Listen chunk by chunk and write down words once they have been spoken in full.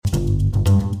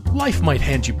Life might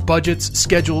hand you budgets,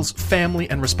 schedules, family,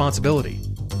 and responsibility.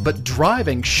 But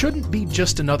driving shouldn't be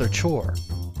just another chore.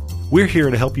 We're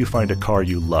here to help you find a car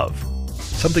you love.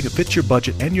 Something that fits your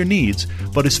budget and your needs,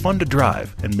 but is fun to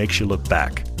drive and makes you look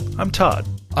back. I'm Todd.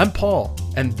 I'm Paul,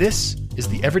 and this is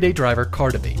the Everyday Driver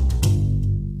Car Debate.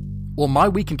 Well, my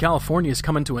week in California is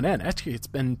coming to an end. Actually, it's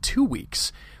been 2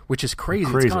 weeks, which is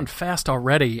crazy. It's gone fast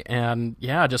already, and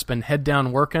yeah, just been head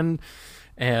down working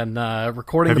and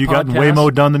recording the podcast. Have you gotten way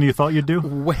more done than you thought you'd do?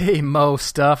 Way more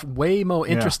stuff, way more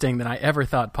interesting than I ever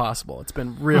thought possible. It's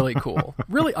been really cool.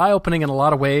 Really eye-opening in a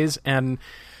lot of ways, and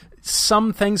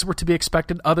some things were to be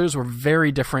expected. Others were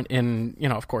very different in,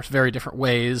 of course, very different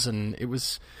ways, and it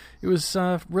was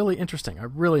really interesting. I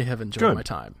really have enjoyed my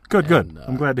time. Good.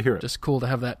 I'm glad to hear it. Just cool to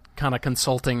have that kind of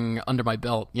consulting under my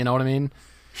belt. You know what I mean?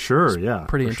 Sure, yeah.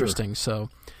 Pretty interesting. Sure. So,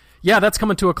 yeah, that's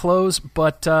coming to a close.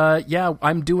 But,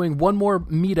 I'm doing one more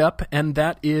meetup, and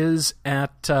that is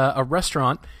at a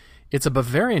restaurant. It's a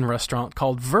Bavarian restaurant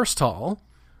called Wursthal.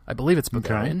 I believe it's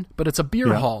Bavarian, but it's a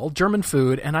beer hall, German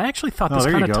food, and I actually thought this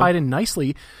kind of tied in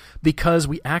nicely because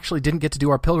we actually didn't get to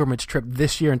do our pilgrimage trip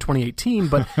this year in 2018,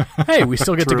 but hey, we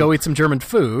still get to go eat some German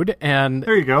food. And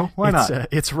there you go. Why not?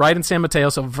 It's right in San Mateo,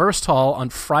 so Wursthal on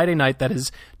Friday night, that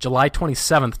is July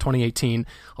 27th, 2018.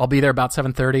 I'll be there about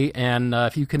 7:30, and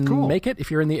if you can make it,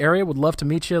 if you're in the area, would love to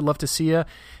meet you, love to see you,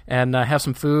 and have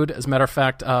some food. As a matter of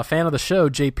fact, a fan of the show,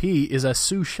 JP, is a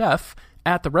sous chef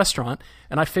at the restaurant,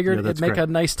 and I figured it'd make a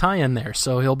nice tie-in there.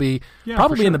 So he'll be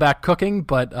probably in the back cooking,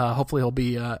 but hopefully he'll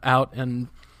be out and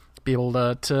be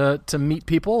able to meet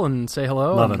people and say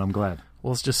hello. Love it. I'm glad.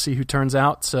 We'll just see who turns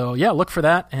out. So, yeah, look for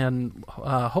that, and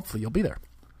hopefully you'll be there.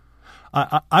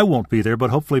 I won't be there, but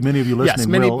hopefully many of you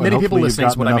listening will. Many people listening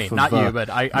is what I mean. Not you, but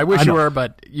I wish you were,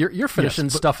 but you're finishing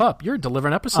stuff up. You're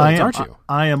delivering episodes, aren't you?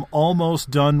 I am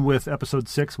almost done with episode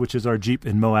 6, which is our Jeep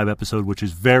in Moab episode, which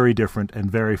is very different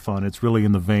and very fun. It's really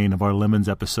in the vein of our Lemons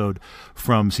episode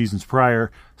from seasons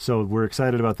prior. So we're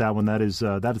excited about that one. That is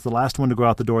the last one to go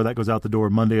out the door. That goes out the door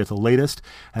Monday at the latest.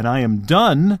 And I am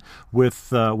done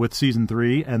with season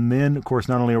 3. And then, of course,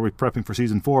 not only are we prepping for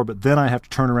season 4, but then I have to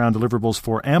turn around deliverables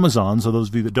for Amazon. So those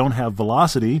of you that don't have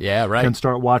Velocity can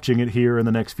start watching it here in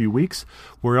the next few weeks.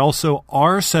 We also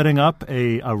are setting up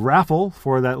a raffle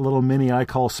for that little mini I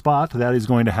Call Spot. That is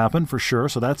going to happen for sure.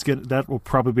 So that will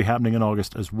probably be happening in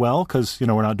August as well because,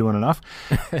 we're not doing enough.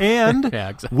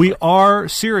 And we are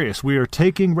serious. We are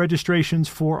taking registrations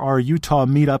for our Utah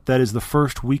meetup. That is the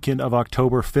first weekend of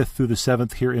October, 5th through the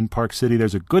 7th here in Park City.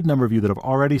 There's a good number of you that have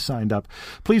already signed up.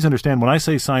 Please understand, when I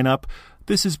say sign up,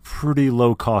 this is pretty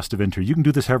low cost of entry. You can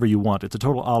do this however you want. It's a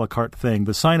total a la carte thing.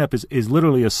 The sign-up is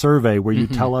literally a survey where you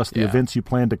tell us the events you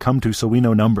plan to come to so we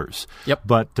know numbers. Yep.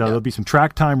 But there'll be some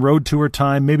track time, road tour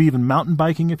time, maybe even mountain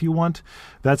biking if you want.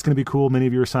 That's going to be cool. Many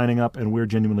of you are signing up, and we're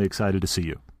genuinely excited to see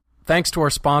you. Thanks to our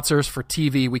sponsors for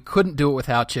TV. We couldn't do it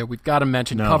without you. We've got to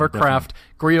mention Covercraft,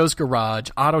 Griot's Garage,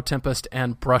 Auto Tempest,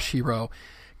 and Brush Hero.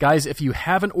 Guys, if you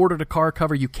haven't ordered a car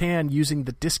cover, you can using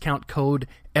the discount code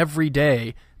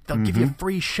EVERYDAY. They'll give you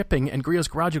free shipping, and Griot's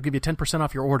Garage will give you 10%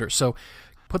 off your order. So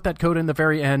put that code in the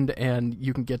very end, and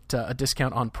you can get a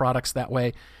discount on products that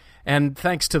way. And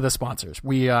thanks to the sponsors.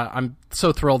 I'm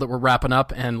so thrilled that we're wrapping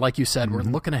up. And like you said, we're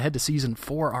looking ahead to season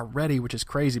 4 already, which is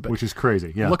crazy. Which is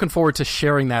crazy, yeah. Looking forward to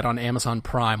sharing that on Amazon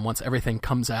Prime once everything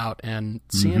comes out and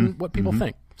seeing what people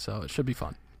think. So it should be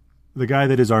fun. The guy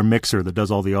that is our mixer that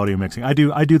does all the audio mixing. I do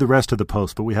the rest of the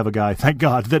post, but we have a guy, thank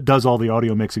God, that does all the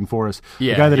audio mixing for us.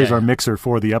 The guy that is our mixer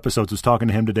for the episodes was talking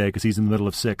to him today because he's in the middle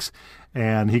of 6.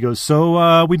 And he goes,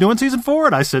 so we doing season 4?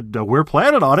 And I said, we're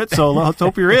planning on it, so let's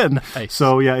hope you're in. Nice.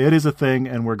 So, yeah, it is a thing,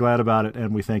 and we're glad about it,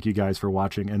 and we thank you guys for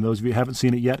watching. And those of you who haven't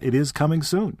seen it yet, it is coming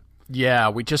soon. Yeah,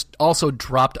 we just also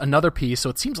dropped another piece, so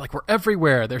it seems like we're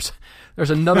everywhere. There's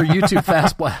another YouTube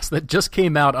Fast Blast that just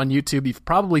came out on YouTube. You've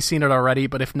probably seen it already,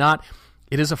 but if not,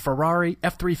 it is a Ferrari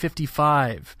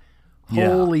F355.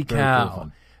 Holy cow.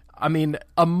 Cool. I mean,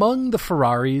 among the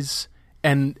Ferraris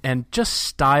and just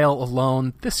style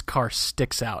alone, this car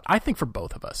sticks out. I think for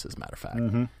both of us, as a matter of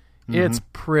fact. It's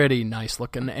pretty nice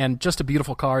looking and just a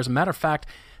beautiful car. As a matter of fact,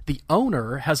 the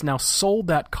owner has now sold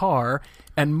that car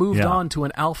and moved on to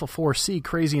an Alfa 4C,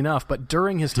 crazy enough. But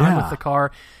during his time with the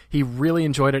car, he really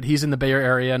enjoyed it. He's in the Bay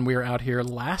Area, and we were out here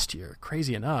last year,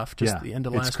 crazy enough, just the end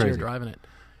of last year driving it.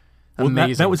 Amazing.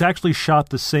 Well, that was actually shot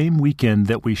the same weekend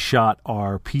that we shot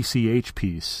our PCH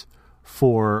piece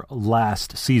for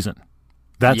last season.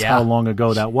 That's how long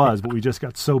ago that was. But we just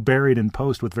got so buried in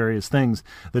post with various things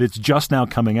that it's just now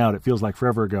coming out. It feels like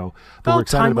forever ago. But we're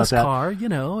excited about that. Car,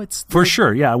 it's for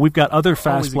sure. Yeah, we've got other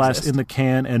Fast Blast in the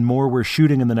can and more we're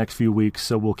shooting in the next few weeks.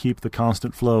 So we'll keep the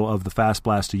constant flow of the Fast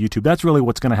Blast to YouTube. That's really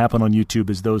what's going to happen on YouTube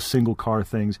is those single car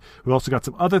things. We've also got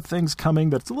some other things coming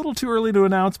that's a little too early to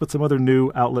announce, but some other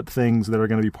new outlet things that are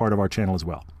going to be part of our channel as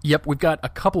well. Yep, we've got a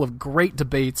couple of great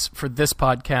debates for this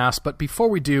podcast. But before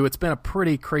we do, it's been a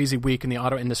pretty crazy week in the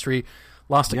auto industry.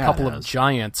 Lost a couple of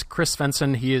giants. Chris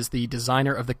Svensson, he is the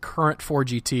designer of the current Ford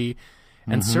GT,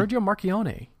 and Sergio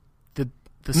Marchionne, the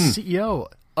CEO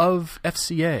of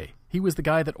FCA. He was the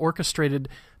guy that orchestrated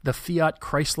the Fiat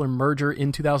Chrysler merger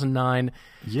in 2009.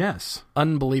 Yes.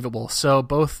 Unbelievable. So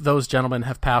both those gentlemen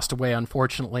have passed away,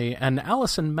 unfortunately. And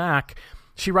Allison Mack,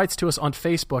 she writes to us on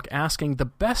Facebook asking the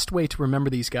best way to remember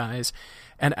these guys.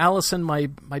 And Allison, my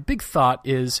big thought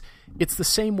is it's the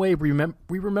same way we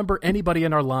remember anybody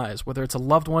in our lives, whether it's a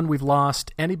loved one we've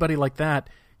lost, anybody like that,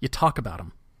 you talk about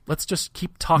them. Let's just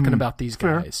keep talking about these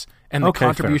guys and the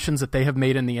contributions that they have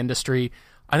made in the industry.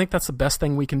 I think that's the best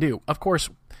thing we can do. Of course,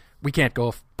 we can't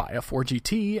go buy a Ford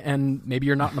GT, and maybe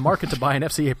you're not in the market to buy an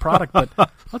FCA product, but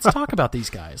let's talk about these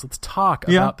guys. Let's talk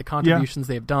about the contributions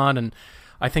they've done, and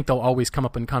I think they'll always come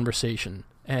up in conversation,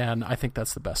 and I think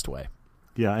that's the best way.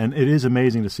 Yeah, and it is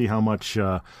amazing to see how much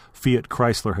Fiat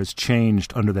Chrysler has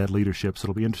changed under that leadership. So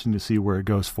it'll be interesting to see where it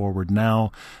goes forward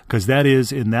now, because that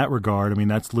is, in that regard, I mean,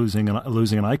 that's losing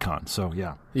an icon. So,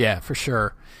 yeah. Yeah, for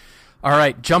sure. All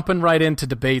right, jumping right into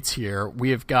debates here.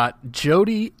 We have got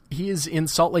Jody. He is in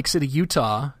Salt Lake City,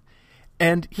 Utah,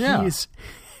 and he is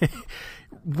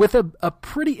with a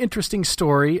pretty interesting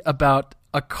story about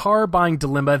a car buying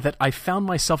dilemma that I found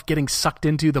myself getting sucked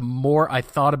into the more I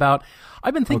thought about.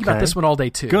 I've been thinking about this one all day,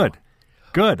 too. Good.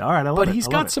 All right, I love it. But he's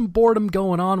got some boredom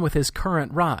going on with his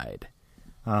current ride.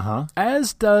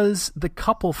 As does the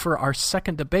couple for our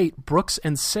second debate, Brooks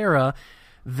and Sarah.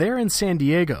 They're in San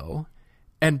Diego,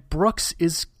 and Brooks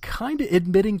is kind of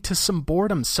admitting to some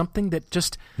boredom, something that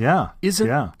just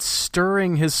isn't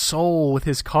stirring his soul with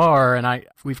his car, and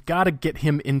we've got to get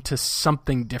him into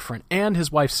something different. And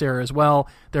his wife Sarah as well.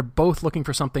 They're both looking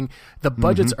for something. The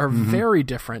budgets are very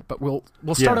different, but we'll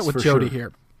start it with Jody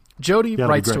here. Jody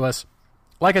writes to us.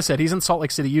 Like I said, he's in Salt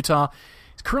Lake City, Utah.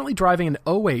 He's currently driving an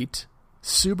 08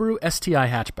 Subaru STI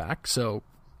hatchback, so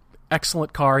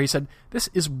excellent car. He said, this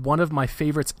is one of my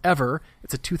favorites ever.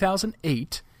 It's a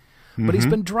 2008, but he's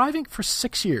been driving for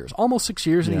 6 years, almost 6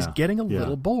 years, and he's getting a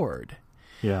little bored.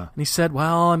 Yeah. And he said,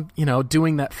 well, I'm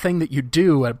doing that thing that you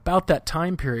do at about that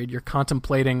time period. You're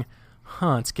contemplating,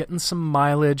 it's getting some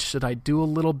mileage. Should I do a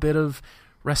little bit of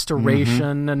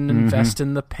restoration and invest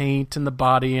in the paint and the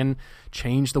body and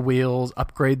change the wheels,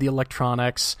 upgrade the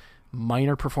electronics,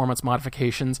 minor performance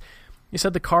modifications? He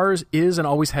said the car is and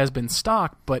always has been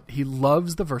stock, but he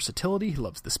loves the versatility, he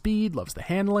loves the speed, loves the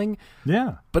handling.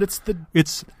 Yeah. But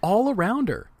it's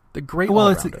all-arounder, the great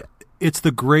all-arounder. It's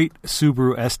the great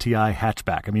Subaru STI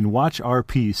hatchback. I mean, watch our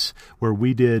piece where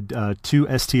we did 2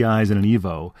 STIs and an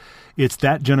Evo. It's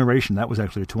that generation. That was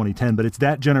actually a 2010, but it's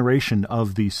that generation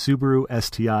of the Subaru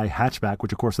STI hatchback,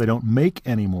 which, of course, they don't make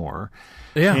anymore.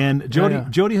 Yeah. And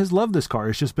Jody has loved this car.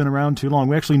 It's just been around too long.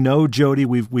 We actually know Jody.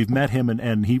 We've met him,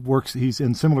 and he's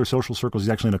in similar social circles. He's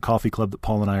actually in a coffee club that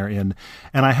Paul and I are in.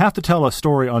 And I have to tell a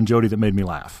story on Jody that made me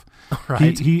laugh.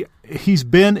 Right. He's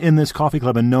been in this coffee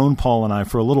club and known Paul and I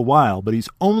for a little while, but he's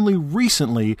only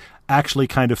recently actually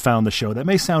kind of found the show. That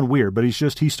may sound weird, but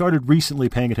he started recently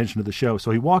paying attention to the show.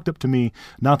 So he walked up to me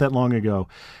not that long ago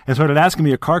and started asking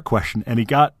me a car question, and he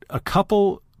got a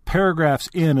couple paragraphs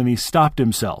in and he stopped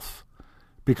himself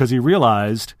because he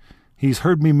realized he's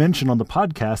heard me mention on the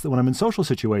podcast that when I'm in social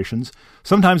situations,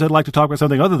 sometimes I'd like to talk about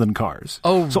something other than cars.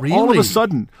 Oh, so really? all of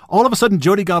a sudden,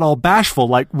 Jody got all bashful,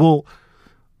 like, well,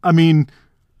 I mean,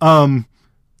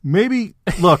 maybe,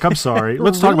 look, I'm sorry.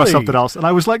 Let's talk about something else. And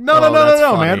I was like, no,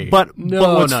 man. But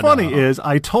what's funny is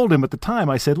I told him at the time,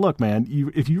 I said, look, man,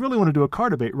 if you really want to do a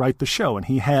car debate, write the show. And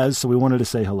he has, so we wanted to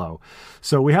say hello.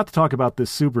 So we have to talk about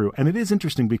this Subaru. And it is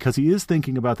interesting because he is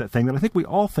thinking about that thing that I think we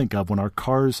all think of when our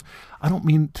cars, I don't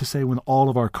mean to say when all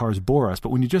of our cars bore us, but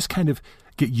when you just kind of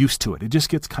get used to it. It just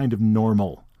gets kind of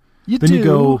normal. You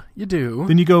do.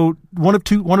 Then you go one of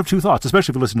two thoughts,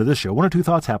 especially if you listen to this show. One of two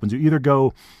thoughts happens. You either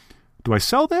go, do I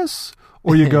sell this?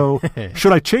 Or you go,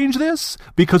 should I change this?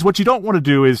 Because what you don't want to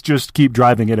do is just keep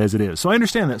driving it as it is. So I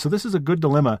understand that. So this is a good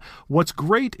dilemma. What's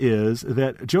great is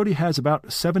that Jody has about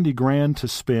 $70,000 to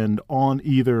spend on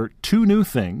either 2 new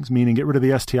things, meaning get rid of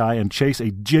the STI and chase a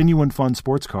genuine fun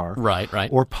sports car. Right.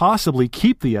 Or possibly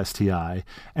keep the STI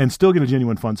and still get a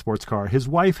genuine fun sports car. His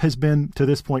wife has been, to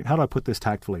this point, how do I put this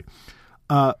tactfully?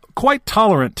 quite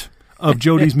tolerant of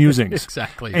Jody's musings.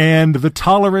 Exactly. And the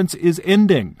tolerance is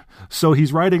ending. So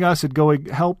he's writing us and going,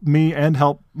 help me and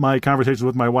help my conversations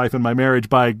with my wife and my marriage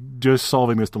by just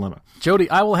solving this dilemma. Jody,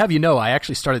 I will have you know, I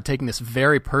actually started taking this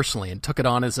very personally and took it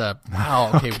on as a,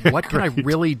 wow, okay, what can I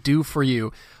really do for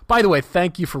you? By the way,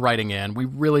 thank you for writing in. We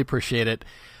really appreciate it.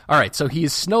 All right, so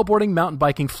he's snowboarding, mountain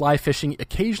biking, fly fishing.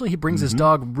 Occasionally he brings his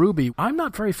dog, Ruby. I'm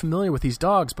not very familiar with these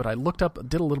dogs, but I looked up,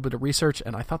 did a little bit of research,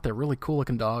 and I thought they're really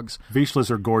cool-looking dogs. Vizslas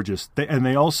are gorgeous.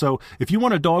 They also, if you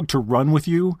want a dog to run with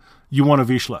you, you want a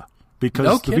Vizsla.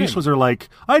 Because the Vizslas are like,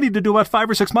 I need to do about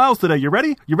 5 or 6 miles today. You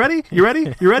ready? You ready? You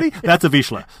ready? You ready? That's a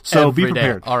Vizsla. So Every be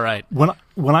prepared. Day. All right.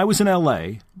 When I was in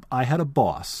L.A., I had a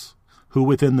boss who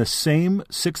within the same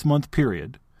 6-month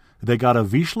period, they got a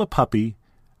Vizsla puppy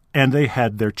and they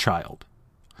had their child.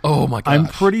 Oh, my gosh. I'm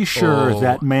pretty sure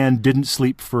that man didn't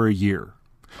sleep for a year.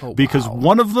 Because wow.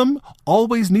 one of them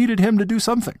always needed him to do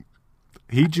something.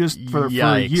 He just for a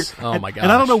year. Oh my gosh.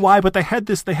 And I don't know why, but they had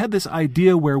this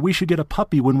idea where we should get a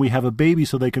puppy when we have a baby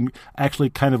so they can actually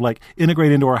kind of like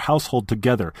integrate into our household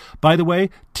together. By the way,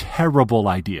 terrible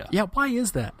idea. Yeah, why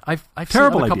is that? I've seen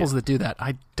other couples that do that.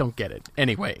 I don't get it.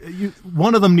 Anyway,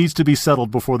 one of them needs to be settled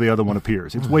before the other one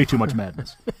appears. It's way too much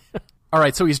madness. All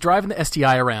right, so he's driving the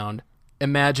STI around.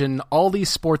 Imagine all these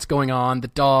sports going on, the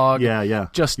dog,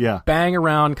 just bang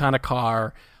around kind of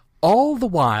car. All the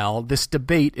while, this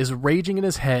debate is raging in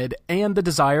his head and the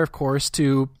desire, of course,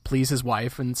 to please his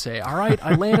wife and say, all right,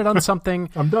 I landed on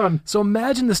something. I'm done. So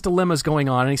imagine this dilemma is going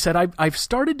on. And he said, I've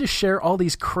started to share all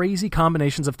these crazy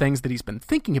combinations of things that he's been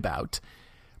thinking about.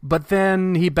 But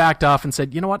then he backed off and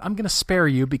said, you know what, I'm going to spare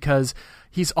you because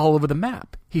he's all over the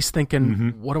map. He's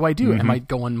thinking, what do I do? Am I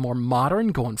going more modern,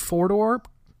 going four-door,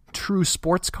 true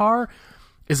sports car?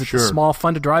 Is it the small,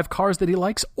 fun-to-drive cars that he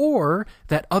likes? Or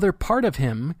that other part of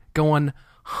him going,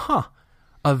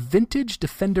 a vintage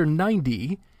Defender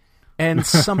 90 and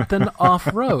something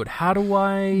off-road. How do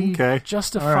I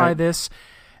justify this?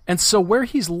 And so where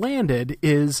he's landed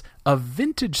is a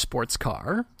vintage sports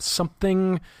car,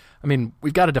 something, I mean,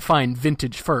 we've got to define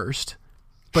vintage first,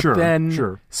 but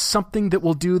then something that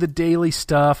will do the daily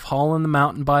stuff, hauling the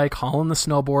mountain bike, hauling the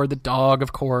snowboard, the dog,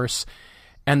 of course,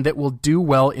 and that will do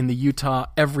well in the Utah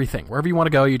everything. Wherever you want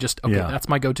to go, you just, that's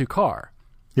my go-to car.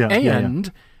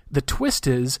 The twist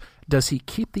is, does he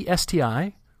keep the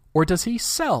STI or does he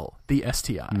sell the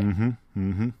STI?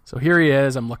 So here he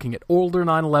is. I'm looking at older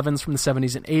 911s from the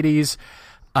 70s and 80s.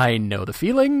 I know the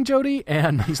feeling, Jody,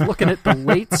 and he's looking at the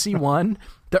late C1,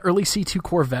 the early C2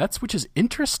 Corvettes, which is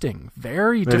interesting.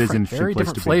 Very different, very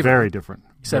different flavor. Very different.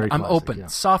 He said, I'm open.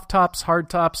 Soft tops, hard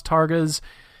tops, Targas.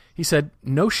 He said,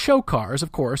 no show cars,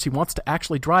 of course. He wants to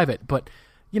actually drive it, but,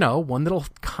 you know, one that'll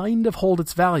kind of hold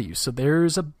its value. So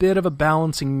there's a bit of a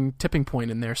balancing tipping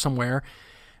point in there somewhere.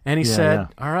 And he said,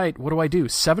 all right, what do I do?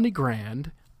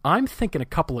 $70,000. I'm thinking a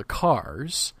couple of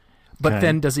cars, but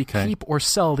then does he keep or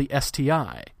sell the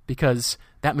STI? Because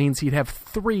that means he'd have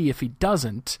 3 if he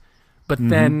doesn't. But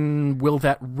then will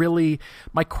that really...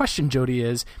 My question, Jody,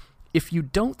 is if you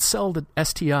don't sell the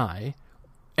STI...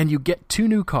 and you get 2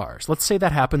 new cars. Let's say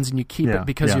that happens and you keep it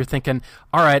because you're thinking,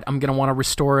 all right, I'm going to want to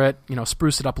restore it,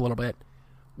 spruce it up a little bit.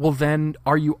 Well, then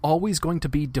are you always going to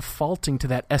be defaulting to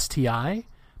that STI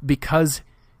because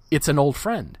it's an old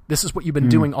friend? This is what you've been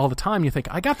doing all the time. You think,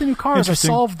 I got the new cars, I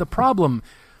solved the problem.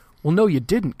 Well, no, you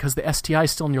didn't because the STI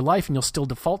is still in your life and you'll still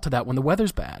default to that when the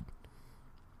weather's bad.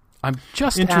 I'm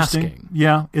just asking.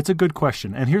 Yeah, it's a good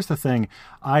question. And here's the thing.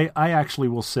 I actually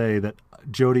will say that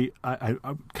Jody, I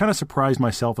kind of surprised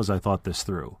myself as I thought this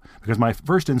through because my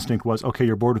first instinct was, okay,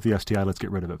 you're bored with the STI, let's get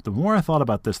rid of it. The more I thought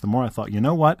about this, the more I thought, you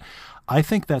know what? I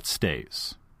think that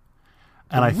stays.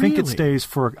 And I think it stays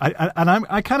for,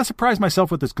 I kind of surprised myself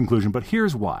with this conclusion, but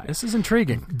here's why. This is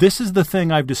intriguing. This is the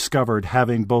thing I've discovered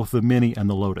having both the Mini and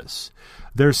the Lotus.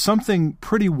 There's something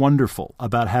pretty wonderful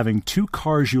about having 2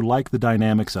 cars you like the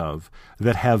dynamics of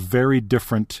that have very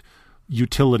different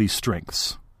utility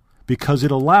strengths. Because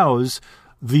it allows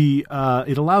the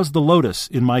Lotus,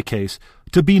 in my case,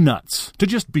 to be nuts, to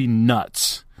just be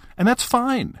nuts. And that's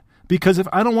fine. Because if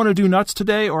I don't want to do nuts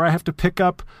today or I have to pick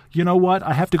up, you know what?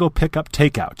 I have to go pick up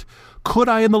takeout. Could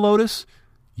I in the Lotus?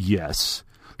 Yes.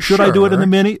 Should I do it in the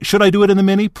Mini? Should I do it in the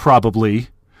Mini? Probably.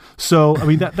 So, I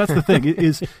mean, that's the thing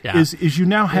is you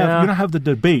now have the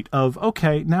debate of,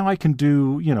 okay, now I can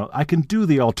do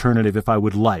the alternative if I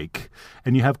would like.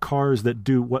 And you have cars that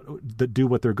do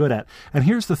what they're good at. And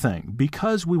here's the thing,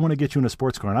 because we want to get you in a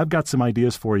sports car, and I've got some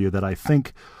ideas for you that I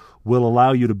think will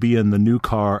allow you to be in the new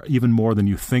car even more than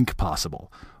you think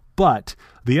possible. But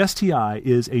the STI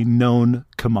is a known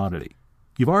commodity.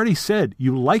 You've already said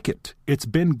you like it. It's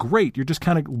been great. You're just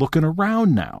kind of looking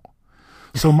around now.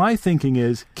 So my thinking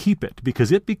is keep it,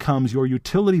 because it becomes your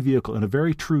utility vehicle in a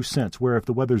very true sense, where if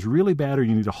the weather's really bad or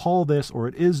you need to haul this or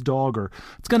it is dog or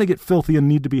it's going to get filthy and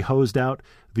need to be hosed out,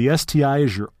 the STI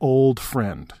is your old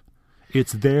friend.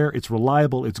 It's there. It's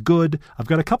reliable. It's good. I've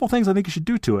got a couple things I think you should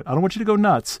do to it. I don't want you to go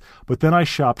nuts, but then I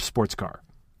shopped sports car.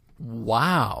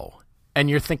 Wow. And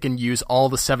you're thinking use all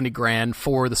the $70,000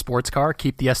 for the sports car,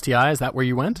 keep the STI? Is that where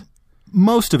you went?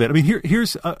 Most of it. I mean,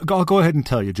 here's. I'll go ahead and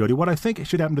tell you, Jody, what I think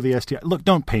should happen to the STI. Look,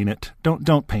 don't paint it.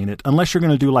 Don't paint it unless you're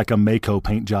going to do like a Mako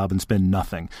paint job and spend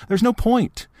nothing. There's no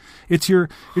point. It's your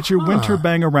winter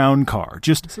bang around car.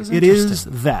 It is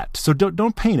that. So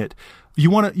don't paint it. You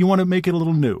want to make it a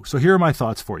little new. So here are my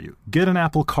thoughts for you. Get an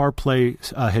Apple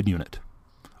CarPlay head unit.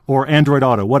 Or Android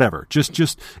Auto, whatever.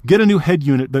 Just get a new head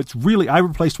unit that's really... I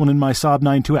replaced one in my Saab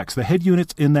 9-2X. The head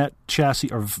units in that chassis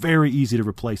are very easy to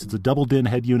replace. It's a double-din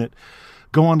head unit.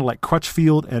 Go on to like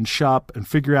Crutchfield and shop and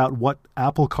figure out what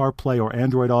Apple CarPlay or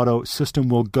Android Auto system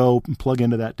will go and plug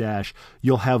into that dash.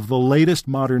 You'll have the latest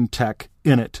modern tech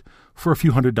in it for a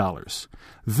few $100s.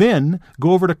 Then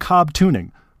go over to Cobb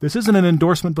Tuning. This isn't an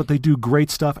endorsement, but they do great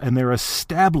stuff, and they're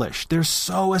established. They're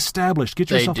so established.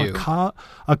 Get yourself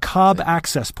a Cobb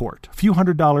access port. A few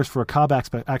 $100s for a Cobb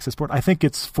access port. I think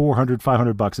it's $400,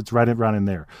 $500. It's right around in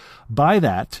there. Buy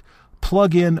that.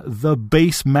 Plug in the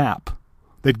base map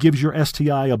that gives your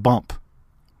STI a bump.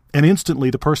 And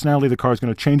instantly, the personality of the car is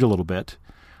going to change a little bit.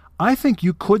 I think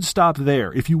you could stop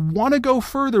there. If you want to go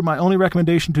further, my only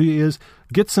recommendation to you is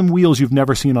get some wheels you've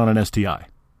never seen on an STI.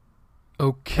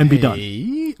 Okay. And be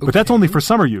done. But that's only for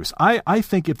summer use. I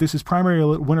think if this is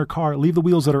primarily a winter car, leave the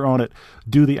wheels that are on it,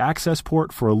 do the access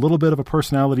port for a little bit of a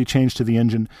personality change to the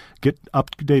engine, get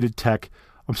updated tech.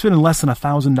 I'm spending less than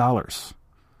 $1,000.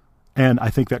 And I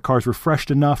think that car's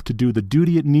refreshed enough to do the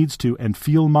duty it needs to and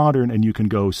feel modern, and you can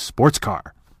go sports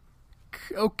car.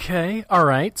 Okay. All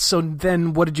right. So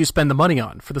then what did you spend the money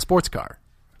on for the sports car?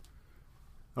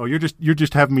 Oh, you're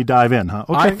just having me dive in, huh?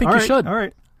 Okay. I think you should. All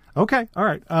right. Okay. All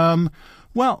right.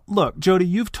 Well, look, Jody,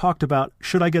 you've talked about,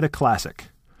 should I get a classic?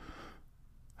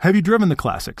 Have you driven the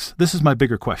classics? This is my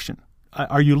bigger question.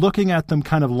 Are you looking at them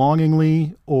kind of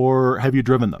longingly, or have you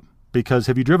driven them? Because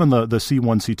have you driven the C1,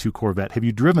 C2 Corvette? Have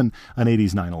you driven an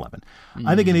 80s 911?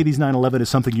 I think an 80s 911 is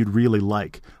something you'd really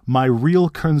like. My real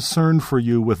concern for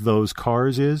you with those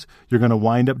cars is you're going to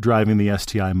wind up driving the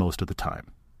STI most of the time.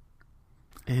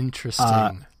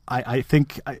 Interesting. I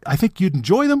think you'd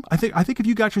enjoy them. I think if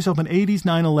you got yourself an 80s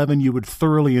 911, you would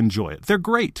thoroughly enjoy it. They're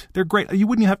great. They're great. You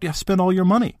wouldn't have to spend all your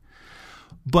money.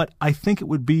 But I think it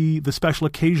would be the special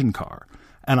occasion car.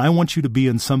 And I want you to be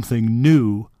in something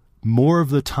new more of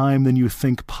the time than you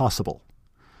think possible.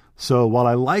 So while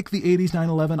I like the 80s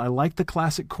 911, I like the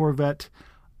classic Corvette,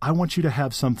 I want you to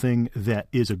have something that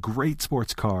is a great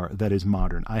sports car that is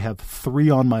modern. I have 3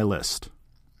 on my list.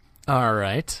 All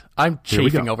right. I'm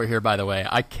chafing over here, by the way.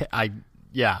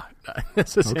 Yeah,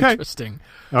 this is interesting.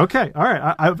 Okay. All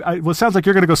right. Well, it sounds like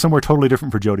you're going to go somewhere totally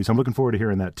different for Jody, so I'm looking forward to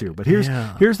hearing that too. But here's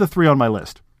the 3 on my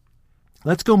list.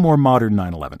 Let's go more modern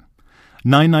 911.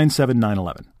 997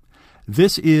 911.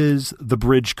 This is the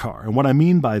bridge car. And what I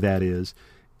mean by that is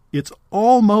it's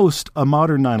almost a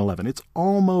modern 911. It's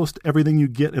almost everything you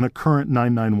get in a current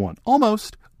 991.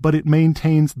 Almost, but it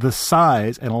maintains the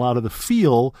size and a lot of the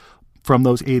feel from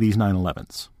those 80s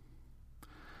 911s.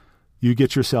 You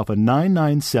get yourself a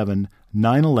 997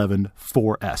 911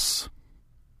 4S.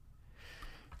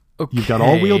 Okay. You've got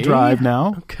all-wheel drive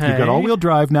now. Okay. You've got all-wheel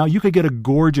drive now. You could get a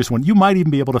gorgeous one. You might even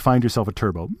be able to find yourself a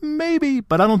turbo. Maybe,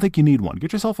 but I don't think you need one.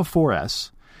 Get yourself a 4S.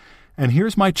 And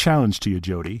here's my challenge to you,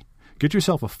 Jody. Get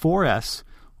yourself a 4S,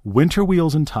 winter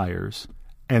wheels and tires,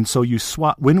 and so you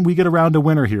swap. When we get around to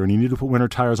winter here and you need to put winter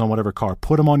tires on whatever car,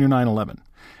 put them on your 911.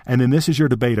 And then this is your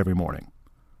debate every morning.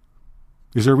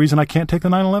 Is there a reason I can't take the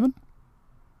 911?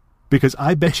 Because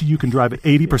I bet you can drive it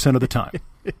 80% of the time.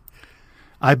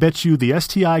 I bet you the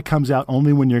STI comes out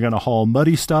only when you're going to haul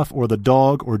muddy stuff or the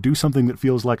dog or do something that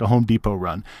feels like a Home Depot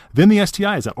run. Then the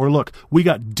STI is out. Or look, we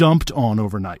got dumped on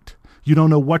overnight. You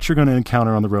don't know what you're going to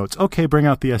encounter on the roads. Okay, bring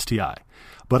out the STI.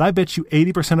 But I bet you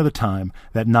 80% of the time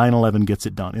that 911 gets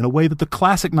it done in a way that the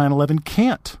classic 911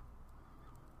 can't.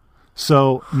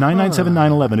 So 997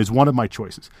 911 is one of my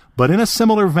choices. But in a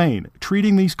similar vein,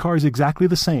 treating these cars exactly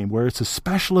the same, where it's a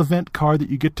special event car that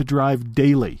you get to drive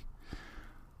daily.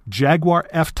 Jaguar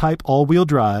F-Type all-wheel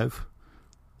drive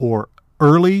or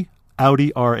early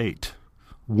Audi R8.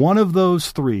 One of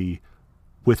those 3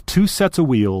 with 2 sets of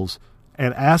wheels,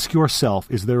 and ask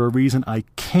yourself, is there a reason I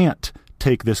can't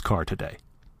take this car today?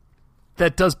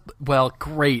 That does, well,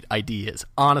 great ideas.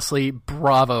 Honestly,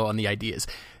 bravo on the ideas.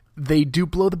 They do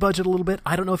blow the budget a little bit.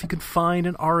 I don't know if you can find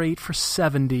an R8 for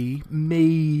 $70.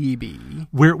 Maybe.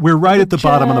 We're right at the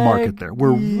bottom of the market there.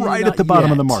 We're right at the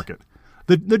bottom of the market.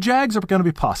 The Jags are going to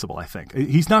be possible, I think.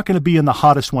 He's not going to be in the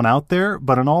hottest one out there,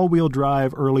 but an all-wheel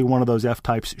drive early one of those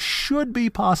F-types should be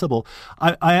possible.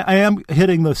 I am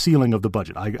hitting the ceiling of the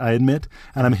budget, I admit,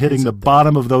 and I'm hitting the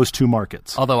bottom of those two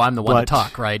markets. Although I'm the one to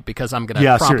talk, right? Because I'm going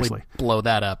to promptly blow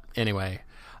that up anyway.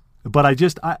 But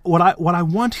what I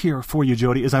want here for you,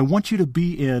 Jody, is I want you to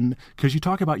be in, because you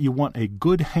talk about you want a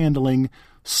good handling,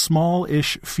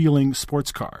 small-ish feeling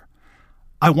sports car.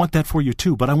 I want that for you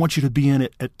too, but I want you to be in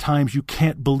it at times you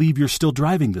can't believe you're still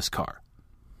driving this car.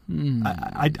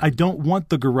 I don't want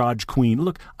the garage queen.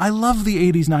 Look, I love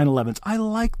the 80s 911s. I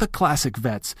like the classic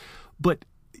Vets, but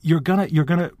you're gonna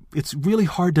it's really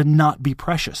hard to not be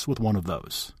precious with one of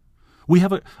those. We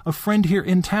have a friend here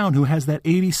in town who has that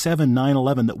 87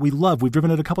 911 that we love. We've driven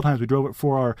it a couple times. We drove it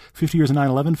for our 50 Years of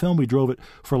 911 film. We drove it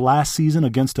for last season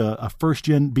against a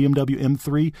first-gen BMW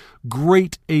M3.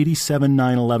 Great 87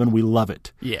 911. We love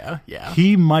it. Yeah.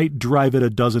 He might drive it a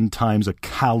dozen times a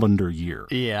calendar year.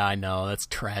 Yeah, I know. That's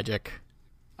tragic.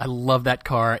 I love that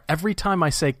car. Every time I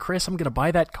say, Chris, I'm going to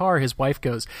buy that car, his wife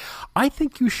goes, I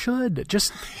think you should.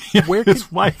 Just where his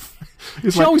wife.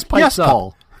 She always pipes up.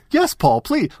 Paul. Yes, Paul,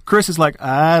 please. Chris is like,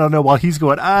 I don't know. While he's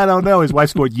going, I don't know. His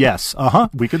wife's going, yes.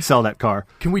 We could sell that car.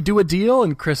 Can we do a deal?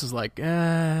 And Chris is like,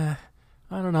 I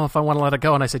don't know if I want to let it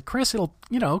go. And I said, Chris, it'll,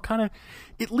 kind of,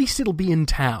 at least it'll be in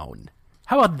town.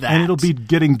 How about that? And it'll be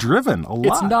getting driven a lot.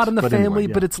 It's not in the family,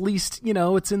 but it's at least,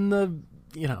 it's in the,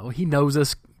 he knows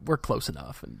us. We're close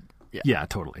enough. And yeah,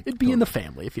 totally. It'd be in the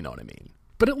family, if you know what I mean.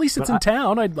 But at least it's in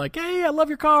town. I'd like, hey, I love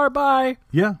your car. Bye.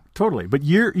 Yeah, totally. But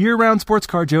year-round sports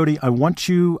car, Jody, I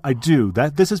do.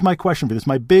 This is my question for you. This is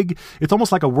my it's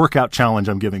almost like a workout challenge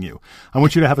I'm giving you. I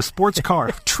want you to have a sports car,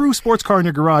 a true sports car in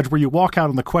your garage where you walk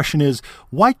out and the question is,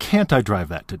 why can't I drive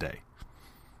that today?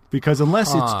 Because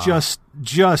unless it's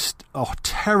just a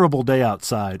terrible day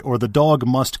outside or the dog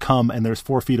must come and there's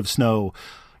 4 feet of snow,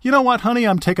 you know what, honey,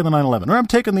 I'm taking the 911 or I'm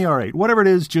taking the R8. Whatever it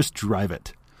is, just drive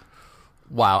it.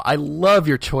 Wow, I love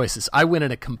your choices. I went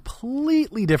in a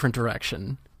completely different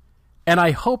direction, and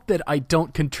I hope that I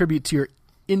don't contribute to your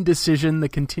indecision, the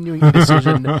continuing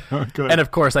indecision. And,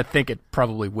 of course, I think it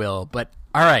probably will. But,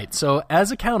 all right, so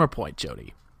as a counterpoint,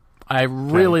 Jody, I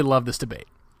really love this debate.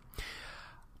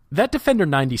 That Defender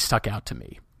 90 stuck out to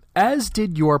me, as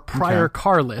did your prior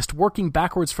car list, working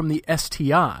backwards from the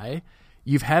STI.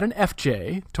 You've had an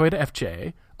FJ, Toyota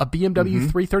FJ, a BMW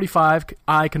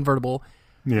 335i convertible.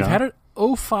 Yeah. You've had an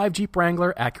 05 Jeep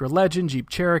Wrangler, Acura Legend, Jeep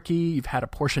Cherokee. You've had a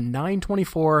Porsche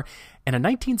 924 and a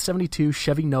 1972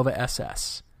 Chevy Nova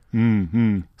SS.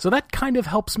 Mm-hmm. So that kind of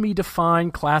helps me define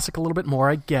classic a little bit more.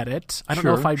 I get it. I don't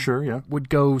know if I would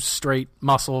go straight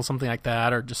muscle, something like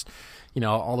that, or just,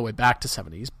 all the way back to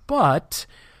 70s. But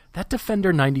that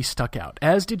Defender 90 stuck out,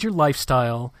 as did your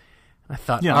lifestyle. I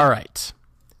thought, all right,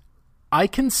 I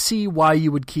can see why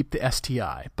you would keep the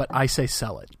STI, but I say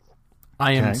sell it.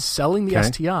 I am selling the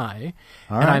STI,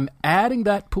 and I'm adding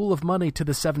that pool of money to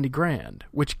the $70,000,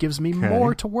 which gives me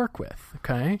more to work with.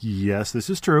 Okay. Yes, this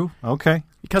is true. Okay.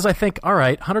 Because I think, all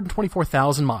right,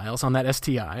 124,000 miles on that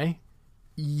STI.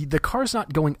 The car's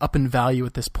not going up in value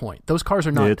at this point. Those cars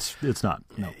are not. It's not.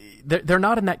 No. They're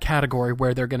not in that category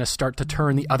where they're going to start to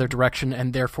turn the other direction,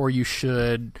 and therefore you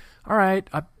should. All right,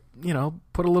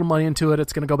 put a little money into it.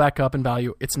 It's going to go back up in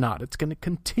value. It's not. It's going to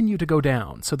continue to go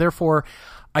down. So therefore,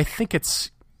 I think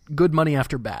it's good money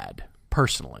after bad,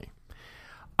 personally.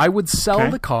 I would sell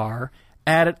the car,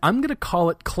 add it. I'm going to call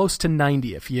it close to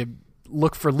 90 if you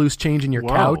look for loose change in your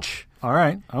couch. All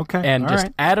right. Okay. And just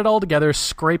add it all together,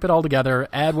 scrape it all together,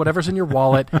 add whatever's in your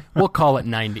wallet. We'll call it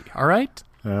 90. All right?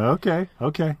 Okay.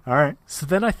 All right. So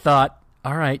then I thought,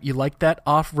 all right, you like that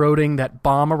off-roading, that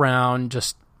bomb around,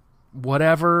 just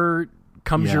whatever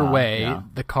comes your way,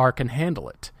 the car can handle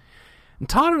it. And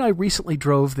Todd and I recently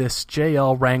drove this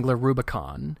JL Wrangler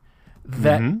Rubicon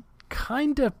that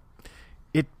kind of,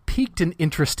 it piqued an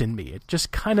interest in me. It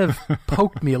just kind of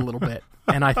poked me a little bit.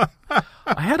 And I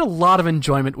had a lot of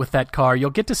enjoyment with that car.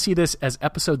 You'll get to see this as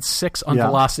episode 6 on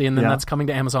Velocity, and then that's coming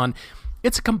to Amazon.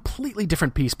 It's a completely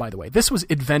different piece, by the way. This was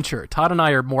adventure. Todd and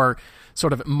I are more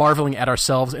sort of marveling at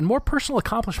ourselves and more personal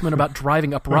accomplishment about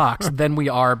driving up rocks than we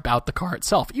are about the car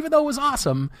itself, even though it was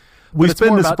awesome. We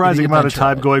spend a surprising amount of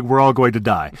time going, we're all going to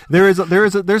die. There's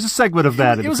a segment of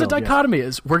that. It was a dichotomy.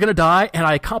 Is we're going to die, and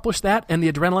I accomplished that, and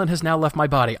the adrenaline has now left my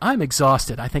body. I'm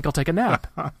exhausted. I think I'll take a nap.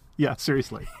 Yeah,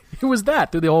 seriously. Who was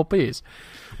that through the whole piece?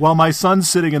 While my son's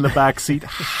sitting in the back seat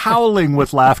howling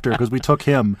with laughter because we took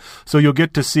him. So you'll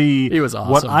get to see He was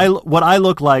awesome. what I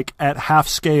look like at half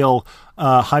scale,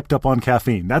 hyped up on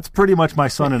caffeine. That's pretty much my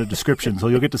son in a description. So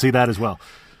you'll get to see that as well.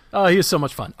 Oh, he was so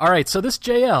much fun. All right, so this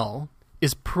JL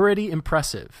is pretty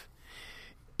impressive.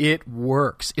 It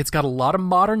works. It's got a lot of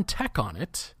modern tech on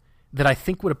it that I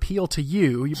think would appeal to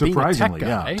you. You being a tech Surprisingly,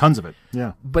 guy, yeah, tons of it.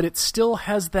 Yeah, but it still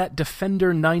has that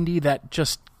Defender 90, that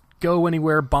just go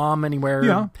anywhere, bomb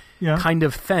anywhere kind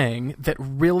of thing that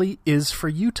really is for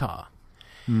Utah.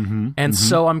 And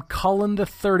so I'm calling the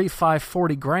 35,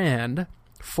 40 grand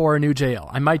for a new JL.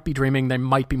 I might be dreaming. There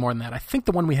might be more than that. I think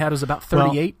the one we had was about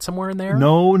 38, somewhere in there.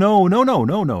 No.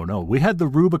 We had the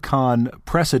Rubicon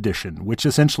Press Edition, which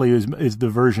essentially is the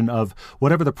version of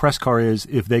whatever the press car is.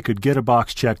 If they could get a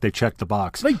box check, they checked the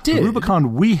box. They did. The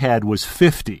Rubicon we had was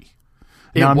 50.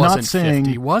 It I'm wasn't not saying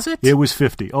 50, was it? It was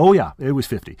 50. Oh, yeah, it was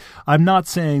 50. I'm not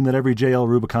saying that every JL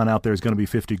Rubicon out there is going to be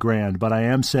 50 grand, but I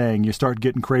am saying you start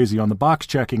getting crazy on the box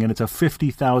checking, and it's a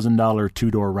 $50,000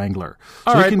 two-door Wrangler.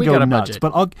 So All right, you can we go got a nuts. budget.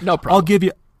 But No problem.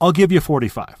 I'll give you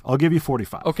 45. I'll give you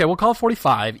 45. Okay, we'll call it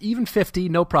 45. Even 50,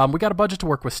 no problem. We got a budget to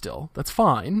work with still. That's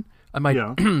fine. I might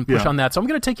push on that. So I'm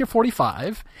going to take your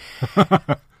 45.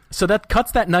 So that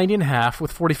cuts that 90 in half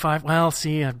with 45. Well,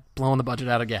 see, I'm blowing the budget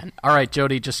out again. All right,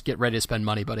 Jody, just get ready to spend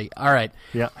money, buddy. All right.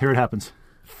 Yeah, here it happens.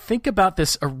 Think about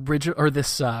this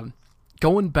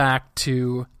going back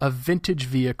to a vintage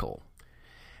vehicle.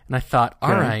 And I thought,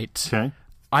 all right, Okay.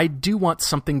 I do want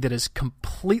something that is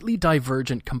completely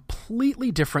divergent,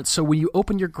 completely different. So when you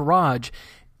open your garage,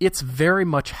 it's very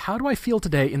much, how do I feel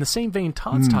today, in the same vein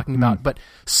Todd's talking about, but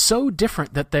so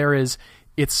different that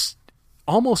it's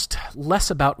almost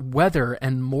less about weather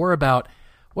and more about,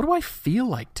 what do I feel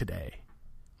like today?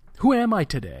 Who am I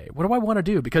today? What do I want to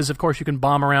do? Because, of course, you can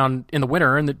bomb around in the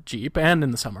winter in the Jeep and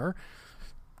in the summer.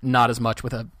 Not as much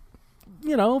with a,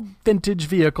 vintage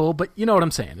vehicle, but you know what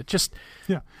I'm saying. It just...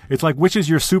 Yeah. It's like, which is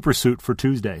your super suit for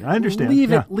Tuesday? I understand.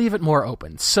 Leave it more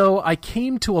open. So I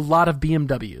came to a lot of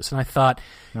BMWs, and I thought,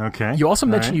 okay. You also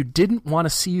mentioned you didn't want a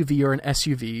CUV or an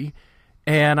SUV,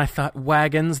 and I thought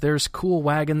wagons, there's cool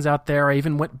wagons out there. I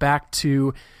even went back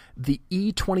to the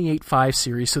E28 5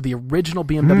 Series, so the original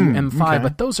BMW M5, okay.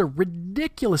 but those are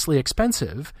ridiculously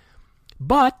expensive.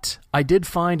 But I did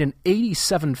find an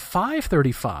 87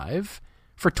 535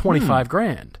 for 25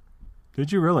 grand.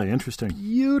 Did you really? Interesting.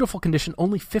 Beautiful condition,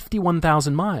 only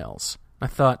 51,000 miles. I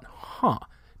thought,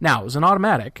 Now, it was an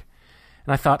automatic,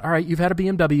 and I thought, all right, you've had a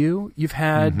BMW, you've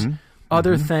had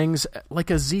other things, like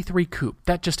a Z3 Coupe.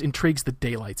 That just intrigues the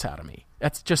daylights out of me.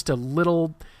 That's just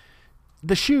the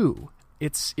shoe.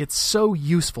 It's so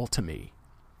useful to me,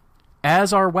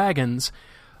 as are wagons.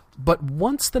 But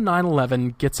once the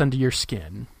 911 gets under your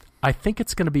skin, I think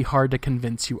it's going to be hard to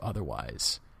convince you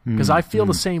otherwise. Because I feel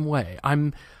the same way.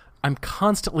 I'm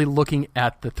constantly looking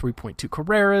at the 3.2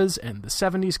 Carreras and the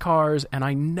 70s cars, and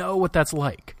I know what that's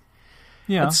like.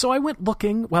 Yeah. And so I went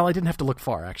looking. Well, I didn't have to look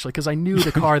far, actually, because I knew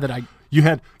the car that I... You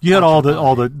had all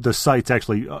the sites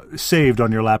actually saved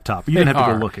on your laptop. You didn't have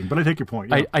to go looking, but I take your point.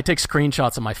 Yeah. I take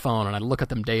screenshots on my phone, and I look at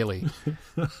them daily.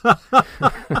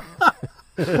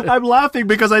 I'm laughing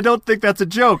because I don't think that's a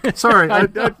joke. Sorry.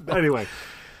 Anyway.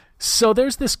 So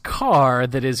there's this car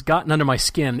that has gotten under my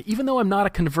skin, even though I'm not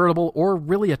a convertible or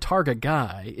really a Targa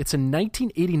guy. It's a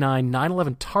 1989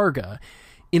 911 Targa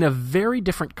in a very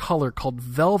different color called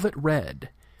Velvet Red.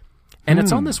 And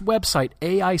it's on this website,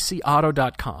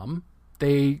 AICauto.com.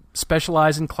 They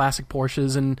specialize in classic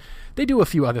Porsches, and they do a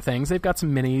few other things. They've got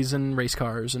some minis and race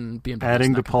cars and BMWs.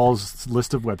 Adding to Paul's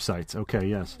list of websites. Okay,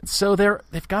 yes. So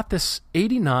they've got this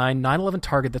 89 911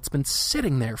 Targa that's been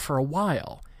sitting there for a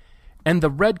while. And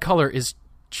the red color is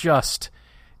just,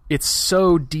 it's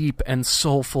so deep and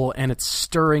soulful, and it's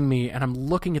stirring me, and I'm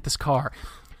looking at this car.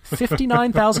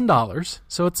 $59,000.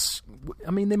 So it's,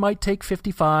 they might take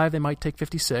 55, they might take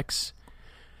 56.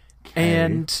 Okay.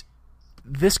 And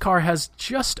this car has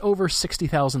just over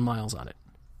 60,000 miles on it.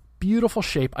 Beautiful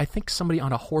shape. I think somebody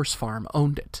on a horse farm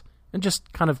owned it and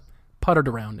just kind of puttered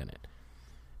around in it.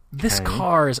 This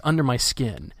car is under my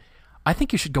skin. I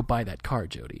think you should go buy that car,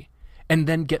 Jody. And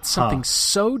then get something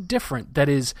so different that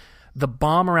is the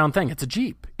bomb around thing. It's a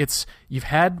Jeep. You've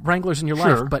had Wranglers in your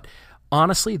life, but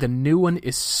honestly, the new one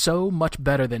is so much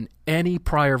better than any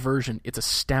prior version. It's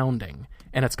astounding.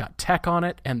 And it's got tech on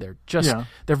it, and they're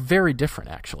very different,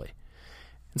 actually.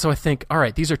 And so I think, all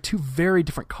right, these are two very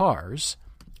different cars,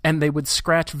 and they would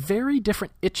scratch very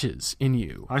different itches in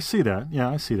you. I see that. Yeah,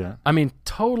 I see that.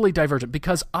 Totally divergent,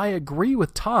 because I agree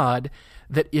with Todd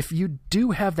that if you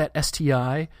do have that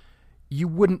STI, you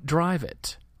wouldn't drive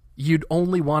it. you'd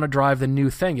only want to drive the new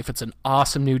thing if it's an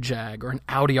awesome new Jag or an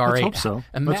Audi R8. Let's hope so.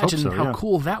 Imagine how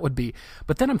cool that would be.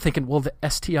 But then I'm thinking, well, the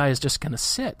STI is just going to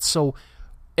sit. So,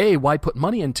 A, why put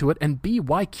money into it? And B,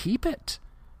 why keep it?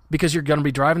 Because you're going to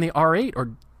be driving the R8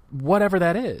 or whatever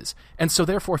that is. And so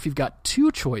therefore, if you've got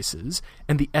two choices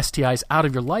and the STI is out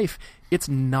of your life, it's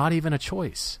not even a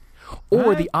choice.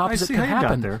 Or the opposite could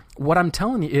happen. What I'm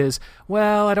telling you is,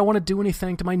 well, I don't want to do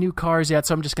anything to my new cars yet,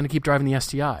 so I'm just going to keep driving the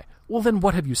STI. Well, then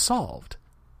what have you solved?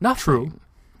 Nothing.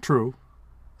 True.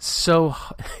 So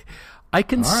I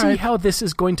can see how this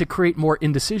is going to create more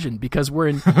indecision because we're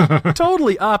in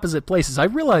totally opposite places. I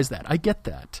realize that. I get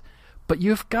that. But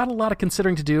you've got a lot of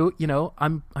considering to do. You know,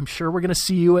 I'm sure we're going to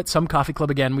see you at some coffee club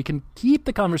again. We can keep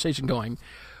the conversation going.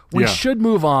 We should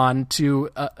move on to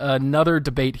another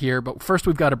debate here, but first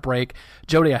we've got a break.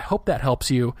 Jody, I hope that